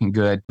 Everything was looking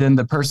good. Then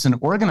the person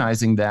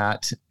organizing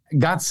that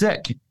got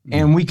sick,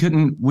 and we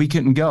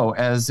couldn't go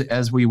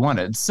as we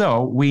wanted.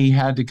 So we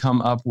had to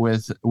come up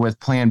with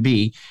plan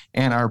B.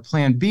 And our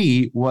plan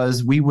B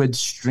was we would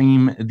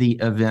stream the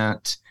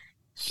event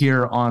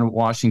here on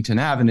Washington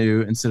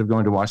Avenue instead of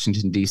going to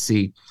Washington,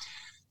 D.C.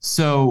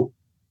 So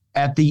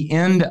at the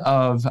end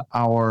of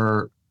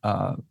our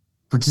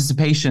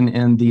participation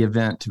in the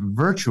event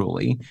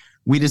virtually,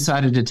 we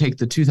decided to take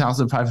the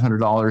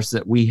 $2,500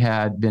 that we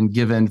had been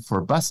given for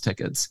bus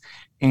tickets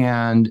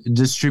and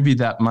distribute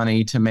that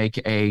money to make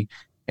a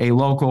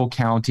local,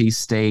 county,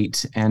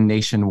 state, and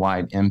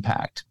nationwide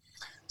impact.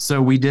 So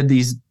we did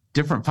these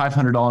different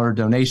 $500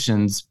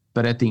 donations,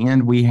 but at the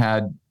end we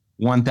had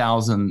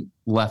 $1,000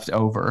 left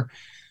over.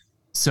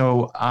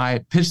 So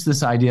I pitched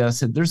this idea. I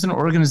said, there's an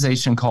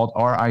organization called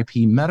RIP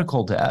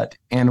Medical Debt,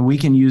 and we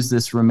can use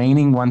this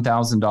remaining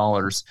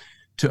 $1,000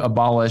 to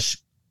abolish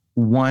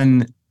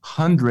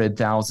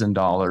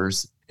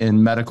 $100,000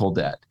 in medical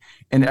debt.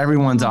 And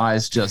everyone's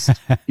eyes just,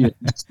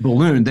 just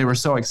ballooned. They were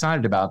so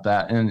excited about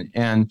that.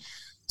 And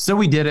so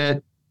we did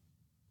it.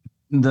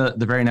 The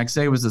very next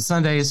day was a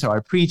Sunday. So I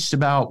preached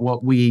about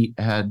what we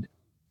had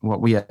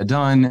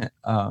done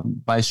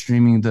by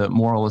streaming the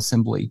Moral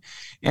Assembly.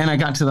 And I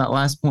got to that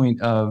last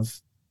point of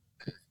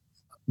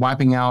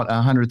wiping out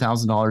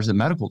 $100,000 in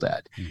medical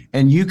debt.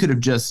 And you could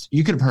have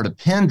heard a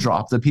pin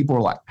drop. The people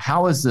were like,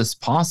 how is this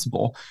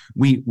possible?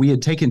 We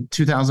had taken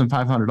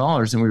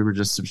 $2,500 and we were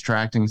just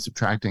subtracting.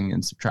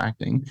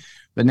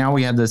 But now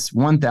we had this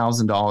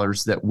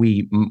 $1,000 that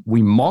we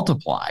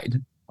multiplied.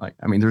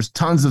 There's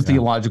tons of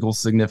theological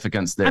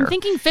significance there. I'm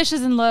thinking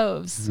fishes and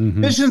loaves.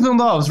 Mm-hmm. Fishes and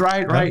loaves,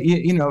 right? Right.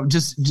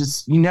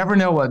 Just you never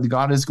know what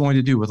God is going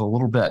to do with a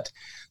little bit.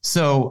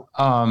 So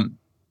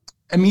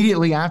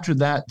immediately after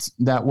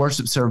that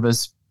worship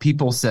service,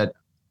 people said,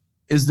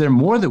 is there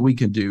more that we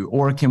can do,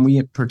 or can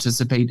we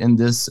participate in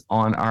this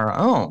on our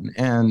own?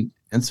 And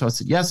so I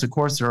said, yes, of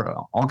course, there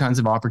are all kinds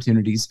of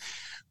opportunities,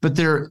 but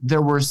there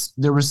was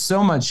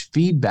so much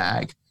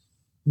feedback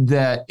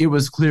that it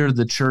was clear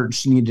the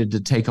church needed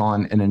to take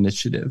on an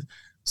initiative.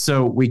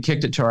 So we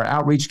kicked it to our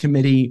outreach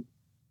committee,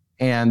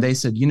 and they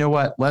said, you know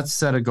what, let's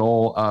set a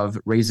goal of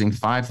raising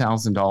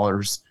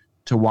 $5,000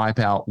 to wipe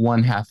out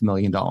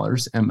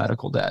 $500,000 in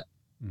medical debt.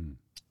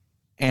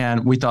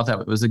 And we thought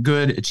that was a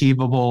good,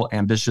 achievable,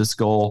 ambitious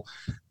goal.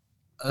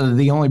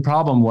 The only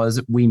problem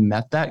was we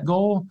met that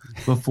goal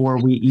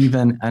before we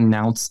even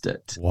announced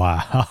it.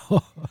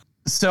 Wow.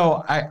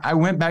 So I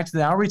went back to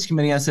the outreach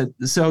committee. I said,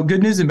 so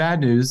good news and bad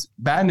news.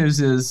 Bad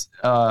news is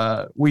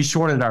we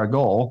shorted our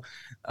goal.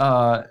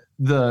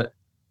 The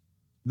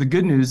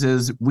good news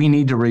is we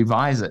need to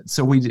revise it.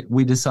 So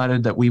we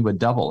decided that we would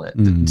double it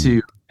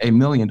to $1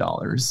 million,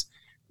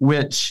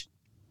 which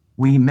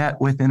we met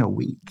within a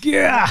week.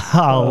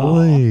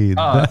 Golly.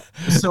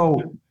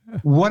 So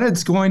what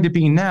it's going to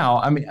be now,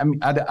 I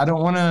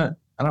don't want to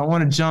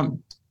jump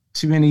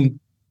to any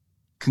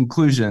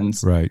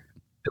conclusions. Right.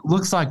 It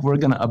looks like we're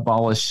going to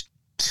abolish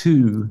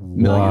 $2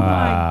 million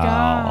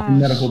in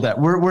medical debt.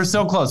 We're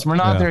so close. We're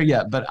not there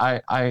yet, but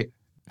I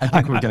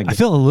think we're going to. I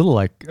feel a little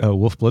like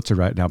Wolf Blitzer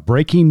right now.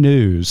 Breaking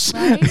news.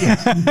 Right?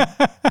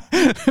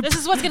 This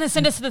is what's going to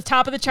send us to the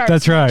top of the chart.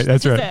 That's right.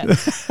 That's right.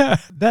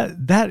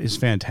 That is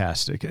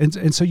fantastic.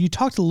 And so you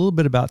talked a little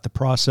bit about the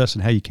process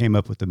and how you came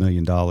up with $1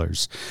 million,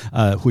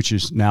 which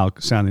is now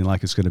sounding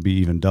like it's going to be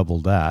even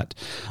double that.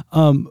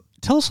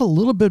 Tell us a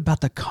little bit about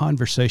the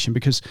conversation,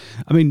 because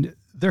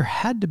there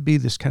had to be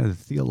this kind of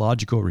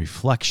theological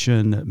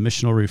reflection,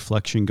 missional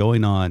reflection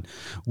going on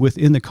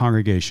within the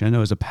congregation. I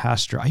know as a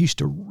pastor, I used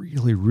to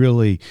really,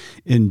 really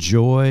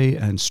enjoy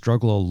and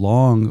struggle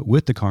along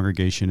with the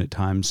congregation at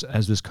times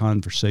as this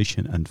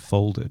conversation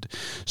unfolded.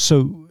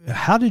 So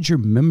how did your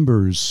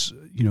members,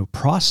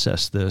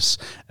 process this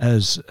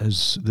as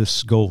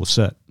this goal was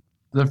set?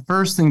 The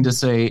first thing to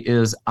say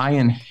is I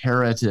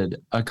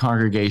inherited a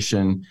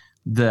congregation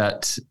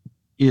that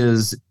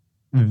is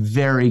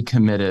very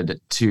committed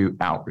to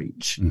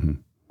outreach.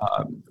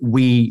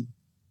 We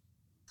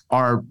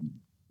are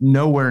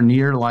nowhere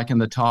near like in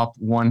the top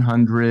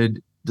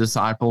 100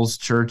 disciples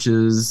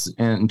churches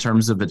in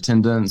terms of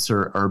attendance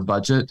or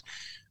budget,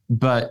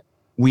 but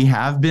we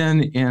have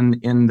been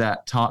in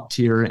that top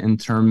tier in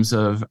terms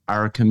of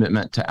our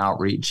commitment to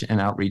outreach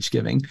and outreach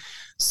giving.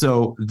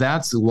 So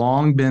that's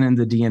long been in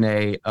the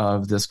DNA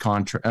of this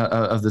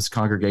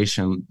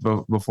congregation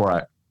long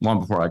before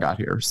I got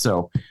here.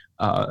 So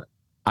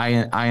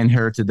I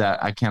inherited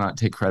that. I cannot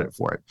take credit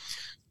for it.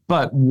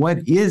 But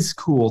what is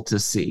cool to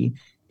see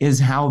is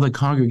how the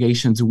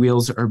congregation's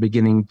wheels are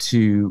beginning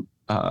to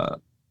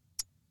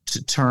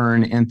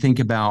turn and think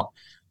about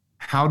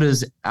how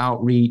does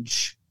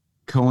outreach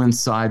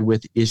coincide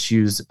with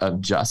issues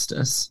of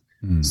justice.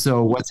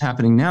 So what's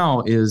happening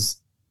now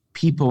is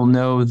people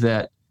know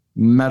that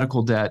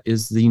medical debt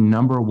is the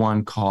number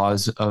one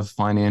cause of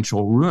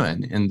financial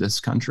ruin in this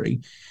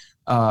country.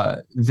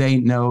 They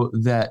know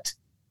that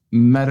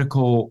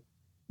medical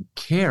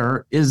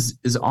care is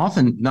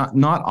often not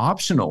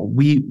optional.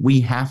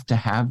 We have to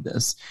have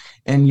this,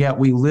 and yet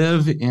we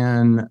live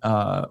in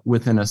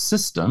within a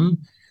system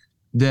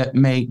that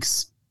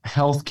makes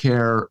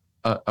healthcare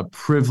a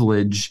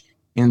privilege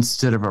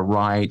instead of a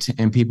right,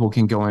 and people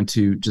can go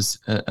into just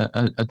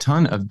a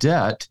ton of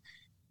debt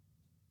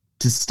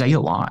to stay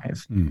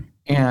alive.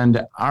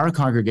 And our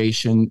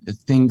congregation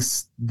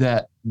thinks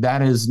that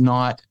is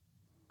not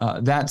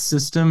that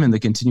system, and the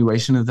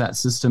continuation of that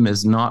system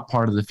is not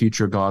part of the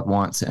future God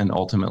wants and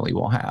ultimately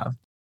will have.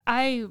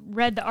 I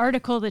read the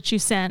article that you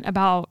sent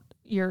about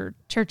your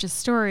church's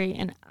story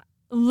and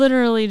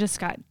literally just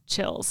got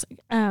chills.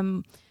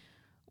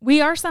 We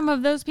are some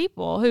of those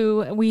people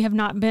who we have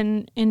not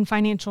been in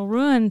financial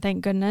ruin,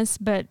 thank goodness.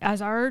 But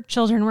as our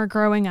children were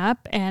growing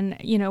up and,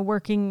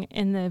 working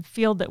in the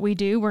field that we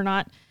do, we're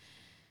not,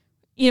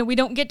 we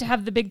don't get to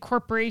have the big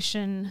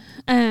corporation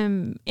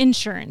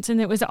insurance.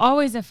 And it was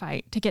always a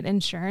fight to get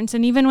insurance.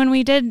 And even when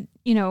we did,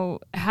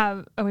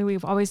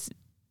 we've always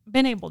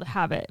been able to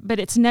have it, but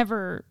it's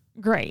never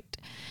great.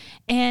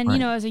 And,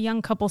 right. As a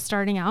young couple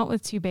starting out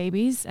with 2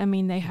 babies,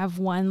 they have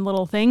one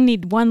little thing,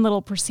 need one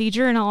little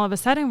procedure, and all of a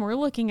sudden we're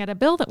looking at a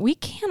bill that we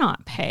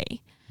cannot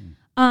pay.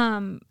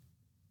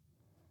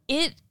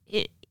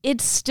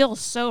 It's still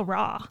so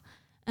raw.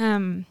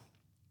 I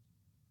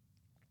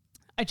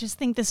just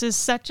think this is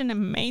such an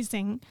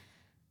amazing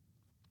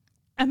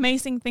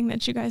thing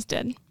that you guys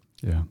did.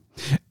 Yeah.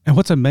 And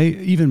what's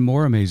even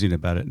more amazing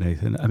about it,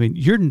 Nathan,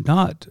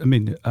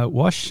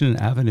 Washington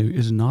Avenue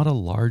is not a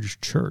large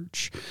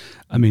church.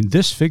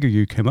 This figure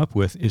you came up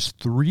with is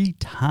 3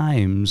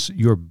 times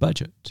your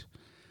budget.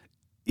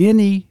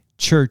 Any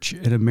church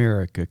in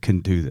America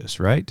can do this,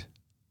 right?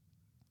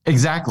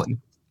 Exactly.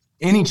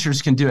 Any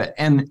church can do it.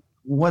 And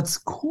what's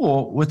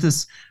cool with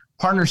this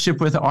partnership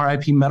with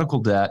RIP Medical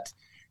Debt,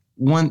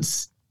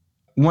 once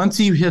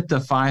you hit the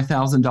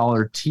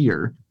 $5,000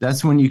 tier,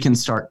 that's when you can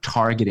start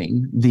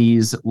targeting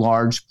these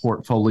large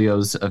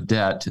portfolios of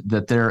debt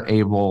that they're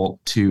able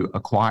to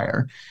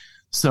acquire.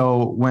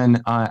 So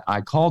when I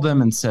called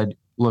them and said,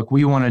 look,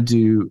 we want to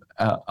do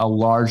a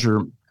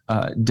larger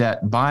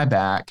debt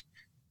buyback,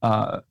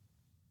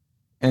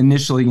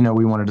 initially,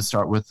 we wanted to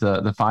start with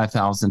the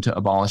 $5,000 to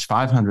abolish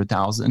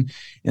 $500,000.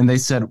 And they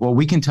said, well,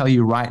 we can tell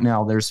you right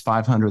now there's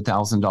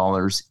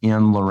 $500,000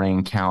 in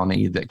Lorain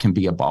County that can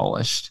be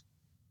abolished.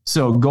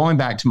 So going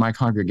back to my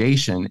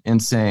congregation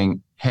and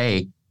saying,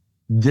 hey,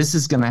 this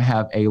is going to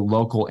have a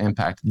local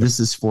impact. This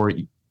is for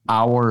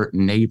our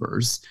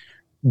neighbors.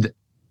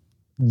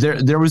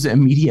 There was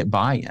immediate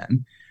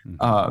buy-in.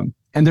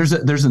 And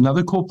there's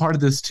another cool part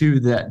of this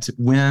too, that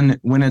when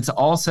it's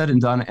all said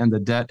and done and the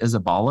debt is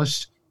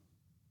abolished,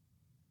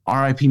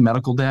 RIP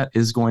Medical Debt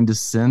is going to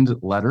send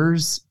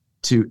letters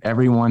to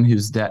everyone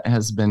whose debt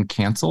has been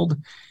canceled.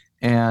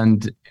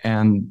 And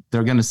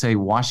they're going to say,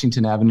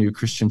 Washington Avenue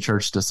Christian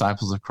Church,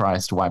 Disciples of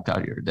Christ, wiped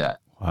out your debt.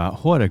 Wow,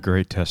 what a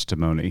great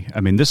testimony.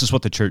 This is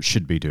what the church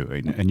should be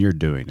doing, and you're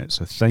doing it.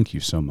 So thank you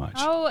so much.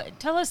 Oh,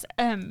 tell us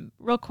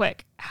real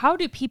quick, how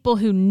do people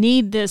who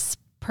need this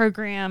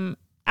program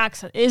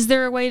access? Is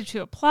there a way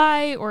to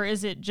apply, or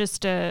is it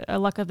just a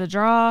luck of the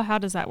draw? How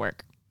does that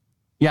work?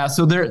 Yeah,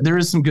 so there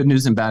is some good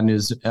news and bad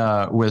news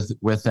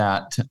with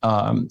that.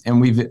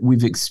 And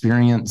we've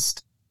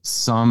experienced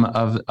some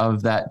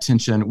of that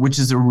tension, which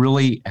is a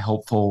really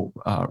helpful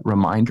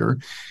reminder.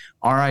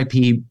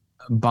 RIP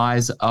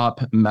buys up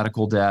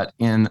medical debt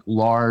in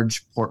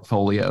large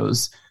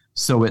portfolios,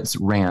 so it's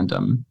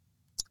random.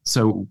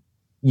 So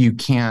you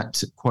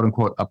can't, quote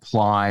unquote,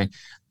 apply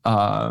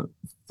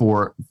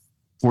for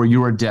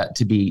your debt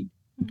to be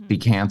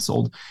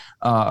canceled.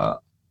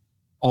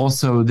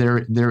 Also,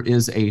 there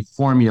is a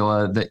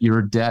formula that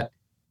your debt.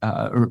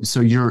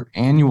 So your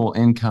annual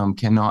income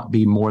cannot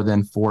be more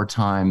than 4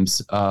 times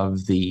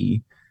of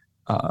the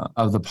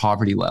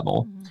poverty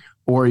level,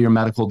 or your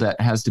medical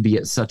debt has to be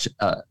at such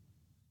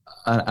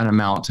an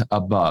amount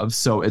above.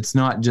 So it's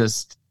not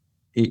just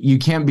you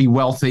can't be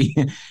wealthy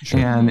sure.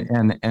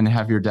 and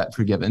have your debt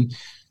forgiven.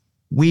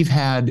 We've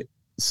had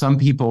some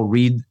people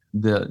read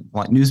the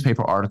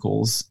newspaper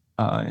articles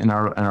in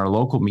our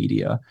local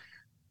media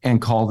and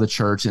call the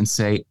church and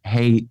say,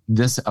 hey,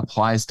 this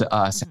applies to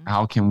us.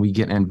 How can we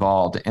get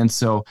involved? And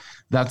so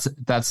that's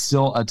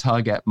still a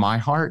tug at my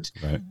heart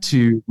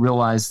to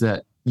realize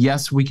that,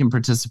 yes, we can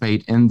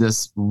participate in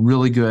this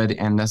really good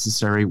and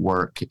necessary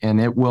work, and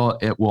it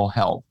will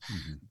help,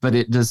 but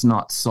it does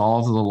not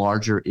solve the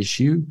larger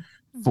issue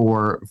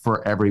for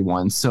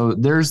everyone. So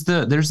there's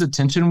a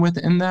tension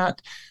within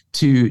that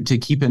to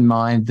keep in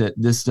mind that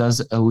this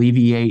does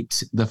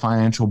alleviate the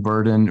financial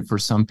burden for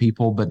some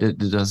people, but it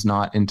does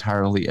not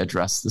entirely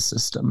address the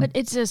system. But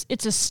it's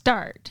a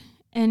start.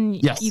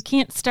 And you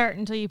can't start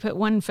until you put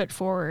one foot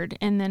forward,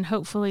 and then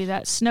hopefully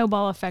that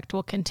snowball effect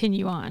will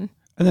continue on.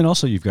 And then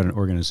also you've got an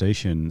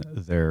organization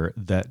there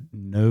that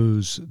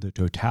knows the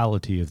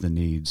totality of the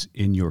needs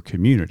in your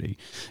community.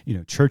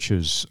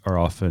 Churches are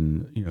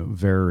often,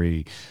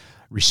 very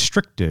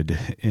restricted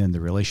in the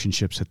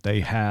relationships that they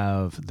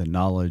have, the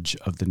knowledge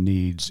of the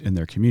needs in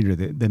their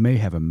community. They may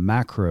have a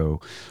macro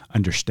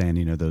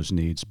understanding of those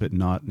needs, but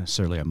not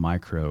necessarily a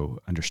micro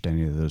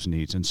understanding of those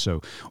needs. And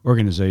so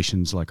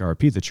organizations like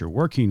RP that you're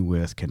working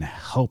with can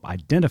help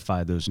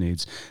identify those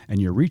needs,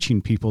 and you're reaching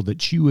people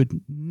that you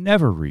would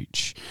never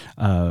reach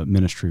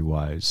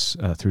ministry-wise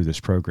through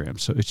this program.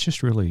 So it's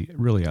just really,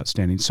 really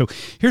outstanding. So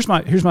here's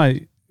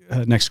my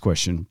next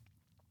question.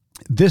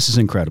 This is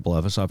incredible,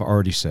 Elvis. I've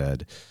already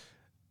said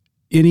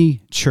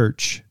any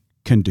church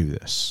can do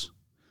this.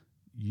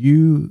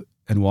 You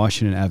and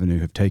Washington Avenue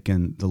have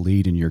taken the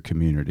lead in your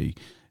community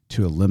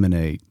to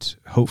eliminate,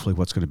 hopefully,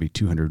 what's going to be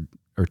 $200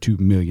 or $2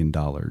 million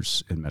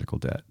in medical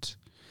debt.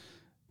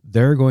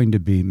 There are going to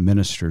be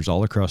ministers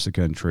all across the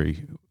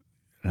country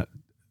that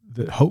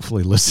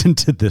hopefully listen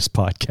to this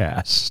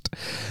podcast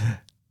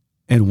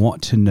and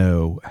want to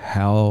know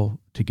how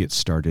to get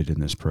started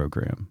in this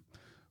program.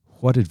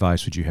 What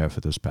advice would you have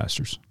for those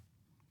pastors?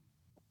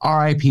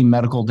 RIP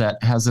Medical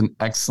Debt has an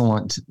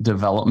excellent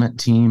development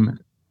team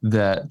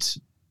that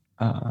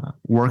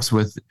works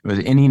with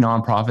any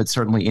nonprofit,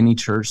 certainly any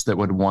church that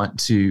would want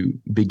to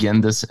begin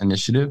this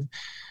initiative.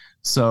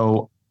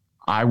 So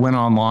I went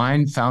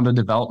online, found a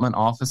development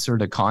officer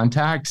to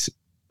contact,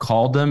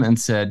 called them and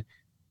said,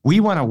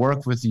 we want to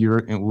work with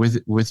your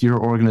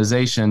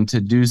organization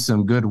to do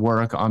some good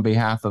work on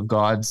behalf of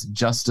God's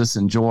justice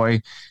and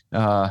joy,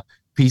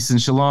 peace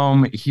and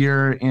shalom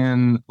here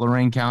in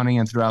Lorain County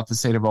and throughout the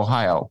state of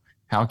Ohio.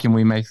 How can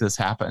we make this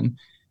happen?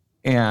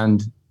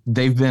 And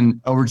they've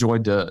been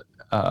overjoyed to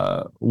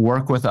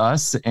work with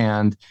us.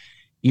 And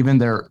even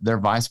their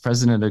vice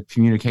president of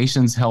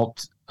communications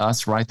helped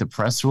us write the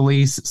press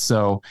release.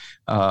 So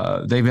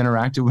they've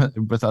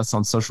interacted with us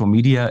on social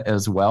media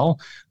as well.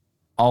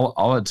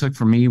 All it took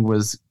for me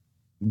was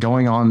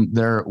going on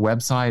their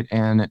website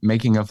and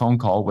making a phone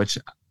call, which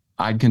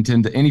I'd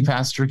contend that any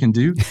pastor can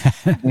do.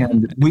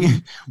 And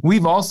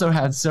we've also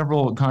had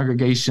several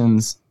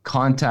congregations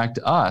contact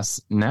us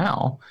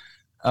now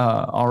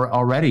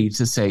already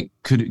to say,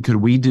 could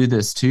we do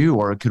this too,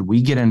 or could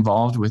we get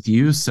involved with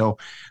you? So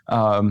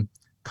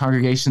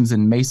congregations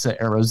in Mesa,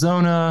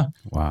 Arizona,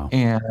 wow,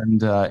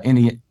 and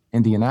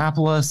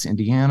Indianapolis,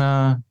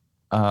 Indiana,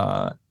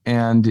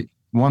 and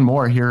one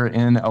more here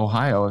in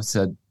Ohio have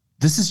said,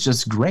 this is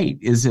just great.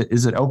 Is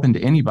it open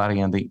to anybody?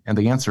 And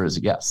the answer is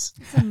yes.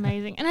 It's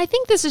amazing. And I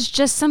think this is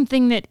just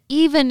something that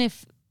even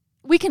if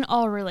we can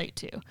all relate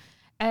to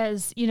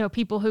as,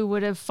 people who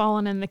would have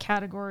fallen in the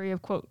category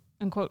of quote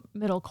unquote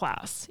middle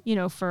class,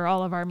 for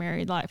all of our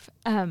married life,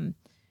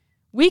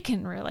 we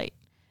can relate.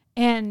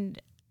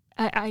 And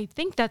I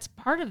think that's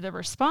part of the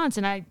response.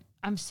 And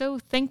I'm so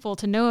thankful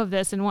to know of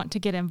this and want to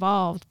get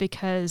involved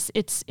because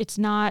it's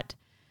not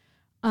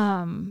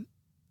uncommon.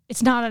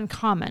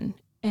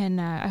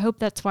 And I hope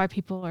that's why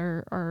people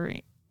are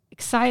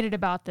excited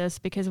about this,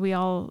 because we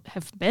all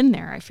have been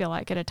there, I feel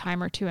like, at a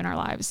time or two in our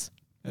lives.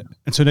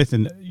 And so,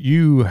 Nathan,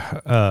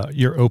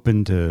 you're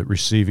open to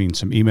receiving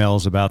some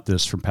emails about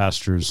this from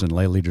pastors and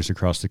lay leaders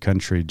across the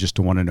country just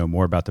to want to know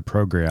more about the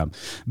program.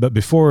 But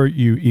before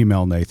you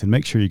email Nathan,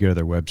 make sure you go to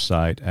their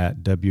website at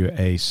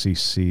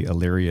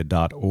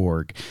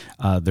waccilleria.org.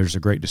 There's a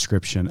great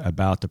description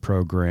about the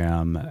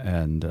program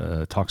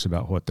and talks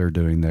about what they're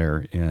doing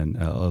there in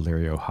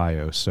Elyria,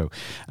 Ohio. So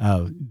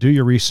do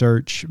your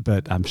research,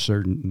 but I'm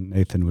certain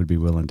Nathan would be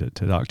willing to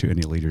talk to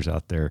any leaders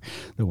out there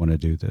that want to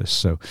do this.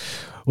 So,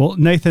 well,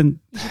 Nathan,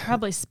 you should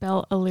probably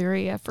spell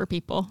Elyria for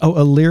people. Oh,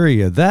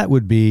 Elyria. That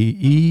would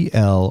be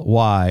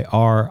Elyria.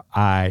 All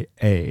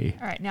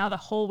right, now the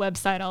whole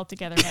website all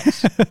together.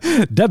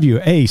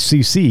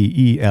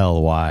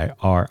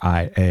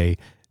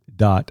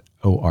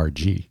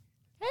 waccilleria.org.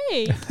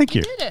 Hey, thank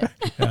you. Did it.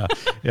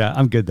 Yeah,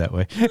 I'm good that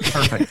way.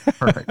 Perfect.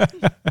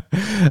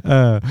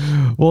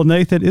 Well,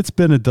 Nathan, it's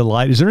been a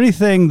delight. Is there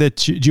anything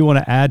that you want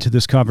to add to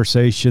this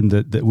conversation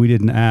that we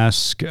didn't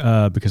ask?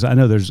 Because I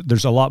know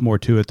there's a lot more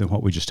to it than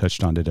what we just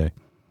touched on today.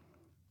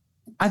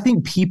 I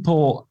think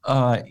people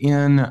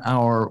in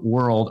our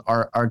world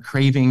are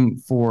craving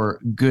for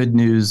good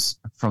news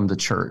from the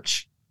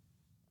church.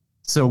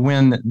 So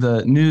when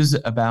the news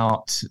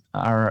about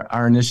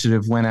our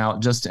initiative went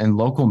out just in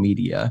local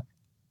media,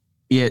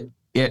 it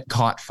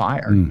caught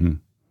fire. Mm-hmm.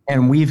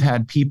 And we've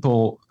had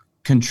people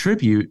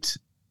contribute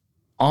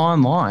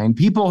online,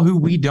 people who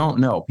we don't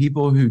know,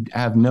 people who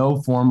have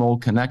no formal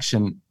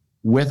connection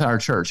with our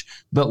church,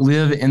 but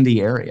live in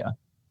the area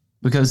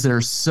because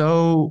they're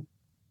so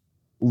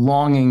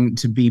longing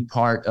to be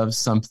part of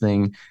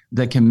something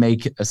that can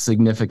make a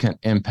significant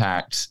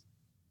impact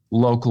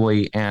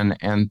locally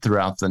and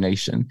throughout the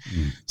nation.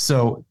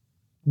 So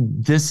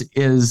this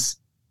is,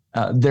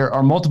 there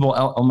are multiple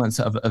elements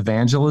of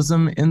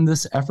evangelism in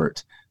this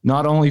effort,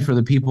 not only for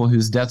the people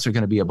whose debts are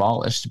going to be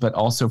abolished, but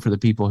also for the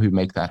people who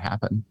make that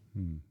happen.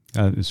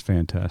 That is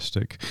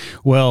fantastic.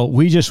 Well,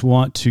 we just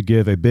want to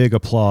give a big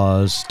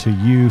applause to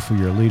you for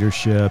your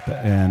leadership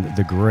and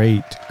the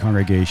great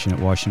congregation at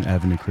Washington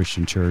Avenue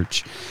Christian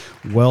Church.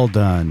 Well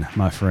done,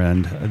 my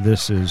friend.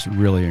 This is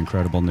really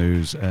incredible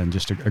news and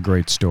just a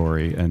great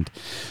story. And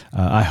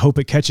I hope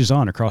it catches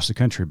on across the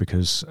country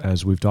because,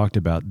 as we've talked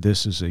about,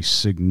 this is a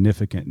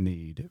significant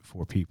need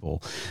for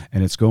people,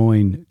 and it's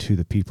going to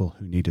the people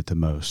who need it the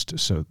most.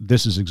 So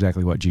this is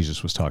exactly what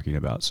Jesus was talking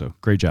about. So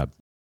great job.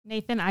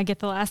 Nathan, I get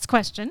the last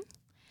question.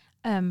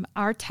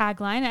 Our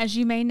tagline, as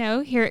you may know,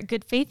 here at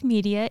Good Faith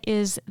Media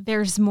is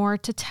 "There's more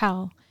to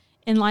tell."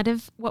 In light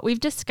of what we've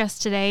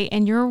discussed today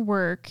and your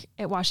work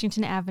at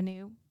Washington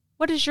Avenue,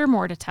 what is your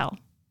more to tell?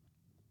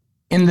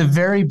 In the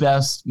very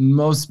best,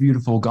 most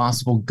beautiful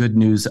gospel good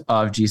news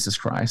of Jesus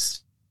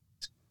Christ,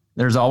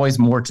 there's always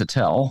more to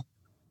tell.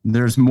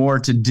 There's more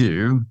to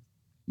do,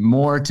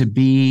 more to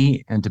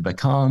be and to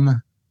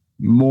become,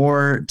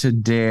 more to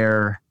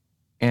dare,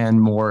 and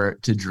more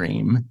to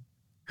dream.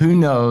 Who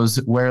knows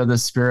where the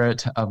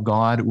Spirit of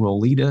God will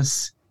lead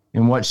us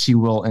and what she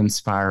will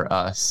inspire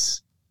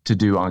us to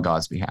do on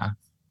God's behalf.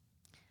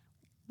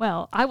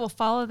 Well, I will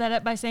follow that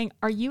up by saying,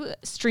 are you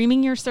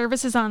streaming your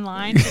services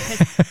online?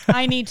 Because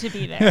I need to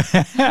be there.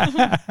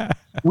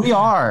 We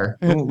are.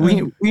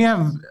 We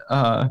have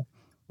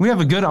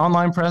a good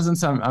online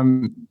presence. I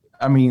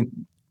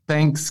mean,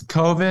 thanks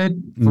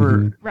COVID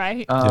for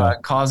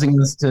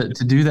causing us to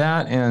do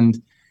that. And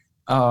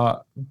a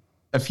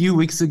few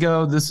weeks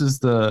ago, this is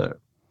the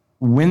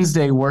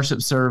Wednesday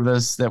worship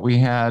service that we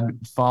had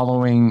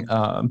following.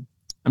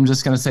 I'm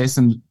just going to say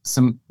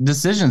some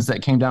decisions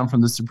that came down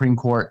from the Supreme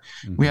Court.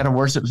 Mm-hmm. We had a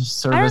worship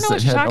service. I don't know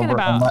what you're talking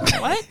about.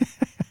 What?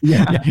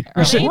 Yeah.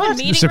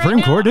 The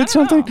Supreme Court did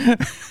something?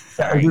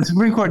 The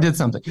Supreme Court did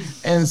something.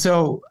 And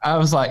so I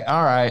was like,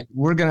 all right,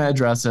 we're going to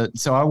address it.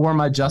 So I wore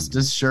my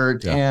Justice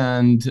shirt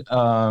and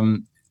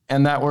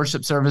that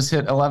worship service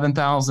hit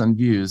 11,000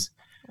 views.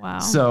 Wow.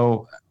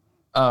 So,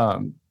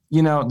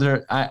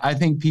 I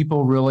think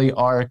people really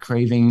are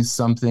craving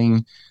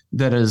something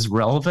that is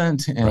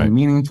relevant and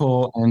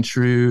meaningful and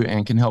true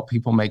and can help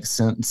people make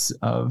sense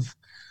of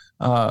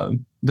the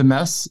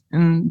mess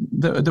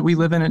that we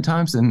live in at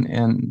times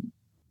and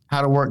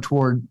how to work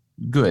toward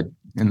good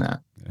in that.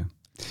 Yeah.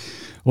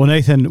 Well,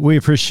 Nathan, we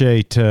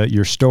appreciate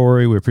your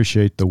story. We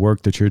appreciate the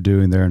work that you're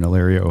doing there in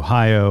Elyria,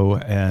 Ohio.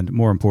 And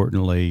more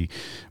importantly,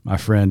 my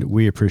friend,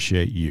 we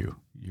appreciate you.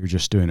 You're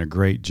just doing a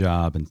great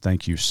job, and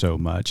thank you so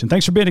much. And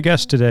thanks for being a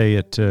guest today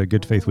at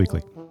Good Faith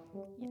Weekly.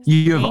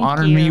 You have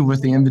honored me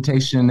with the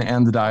invitation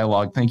and the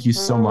dialogue. Thank you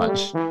so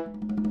much.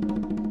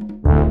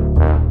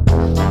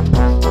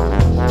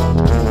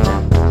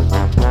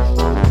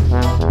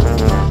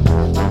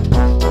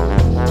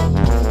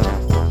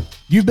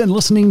 You've been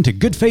listening to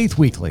Good Faith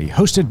Weekly,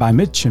 hosted by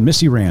Mitch and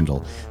Missy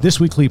Randall. This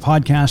weekly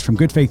podcast from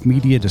Good Faith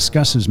Media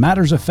discusses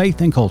matters of faith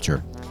and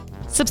culture.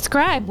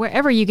 Subscribe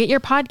wherever you get your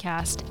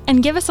podcast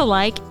and give us a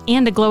like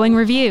and a glowing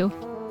review.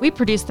 We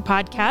produce the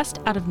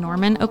podcast out of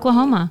Norman,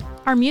 Oklahoma.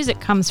 Our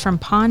music comes from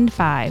Pond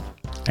 5.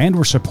 And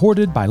we're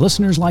supported by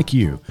listeners like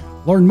you.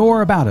 Learn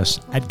more about us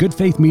at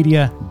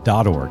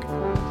goodfaithmedia.org.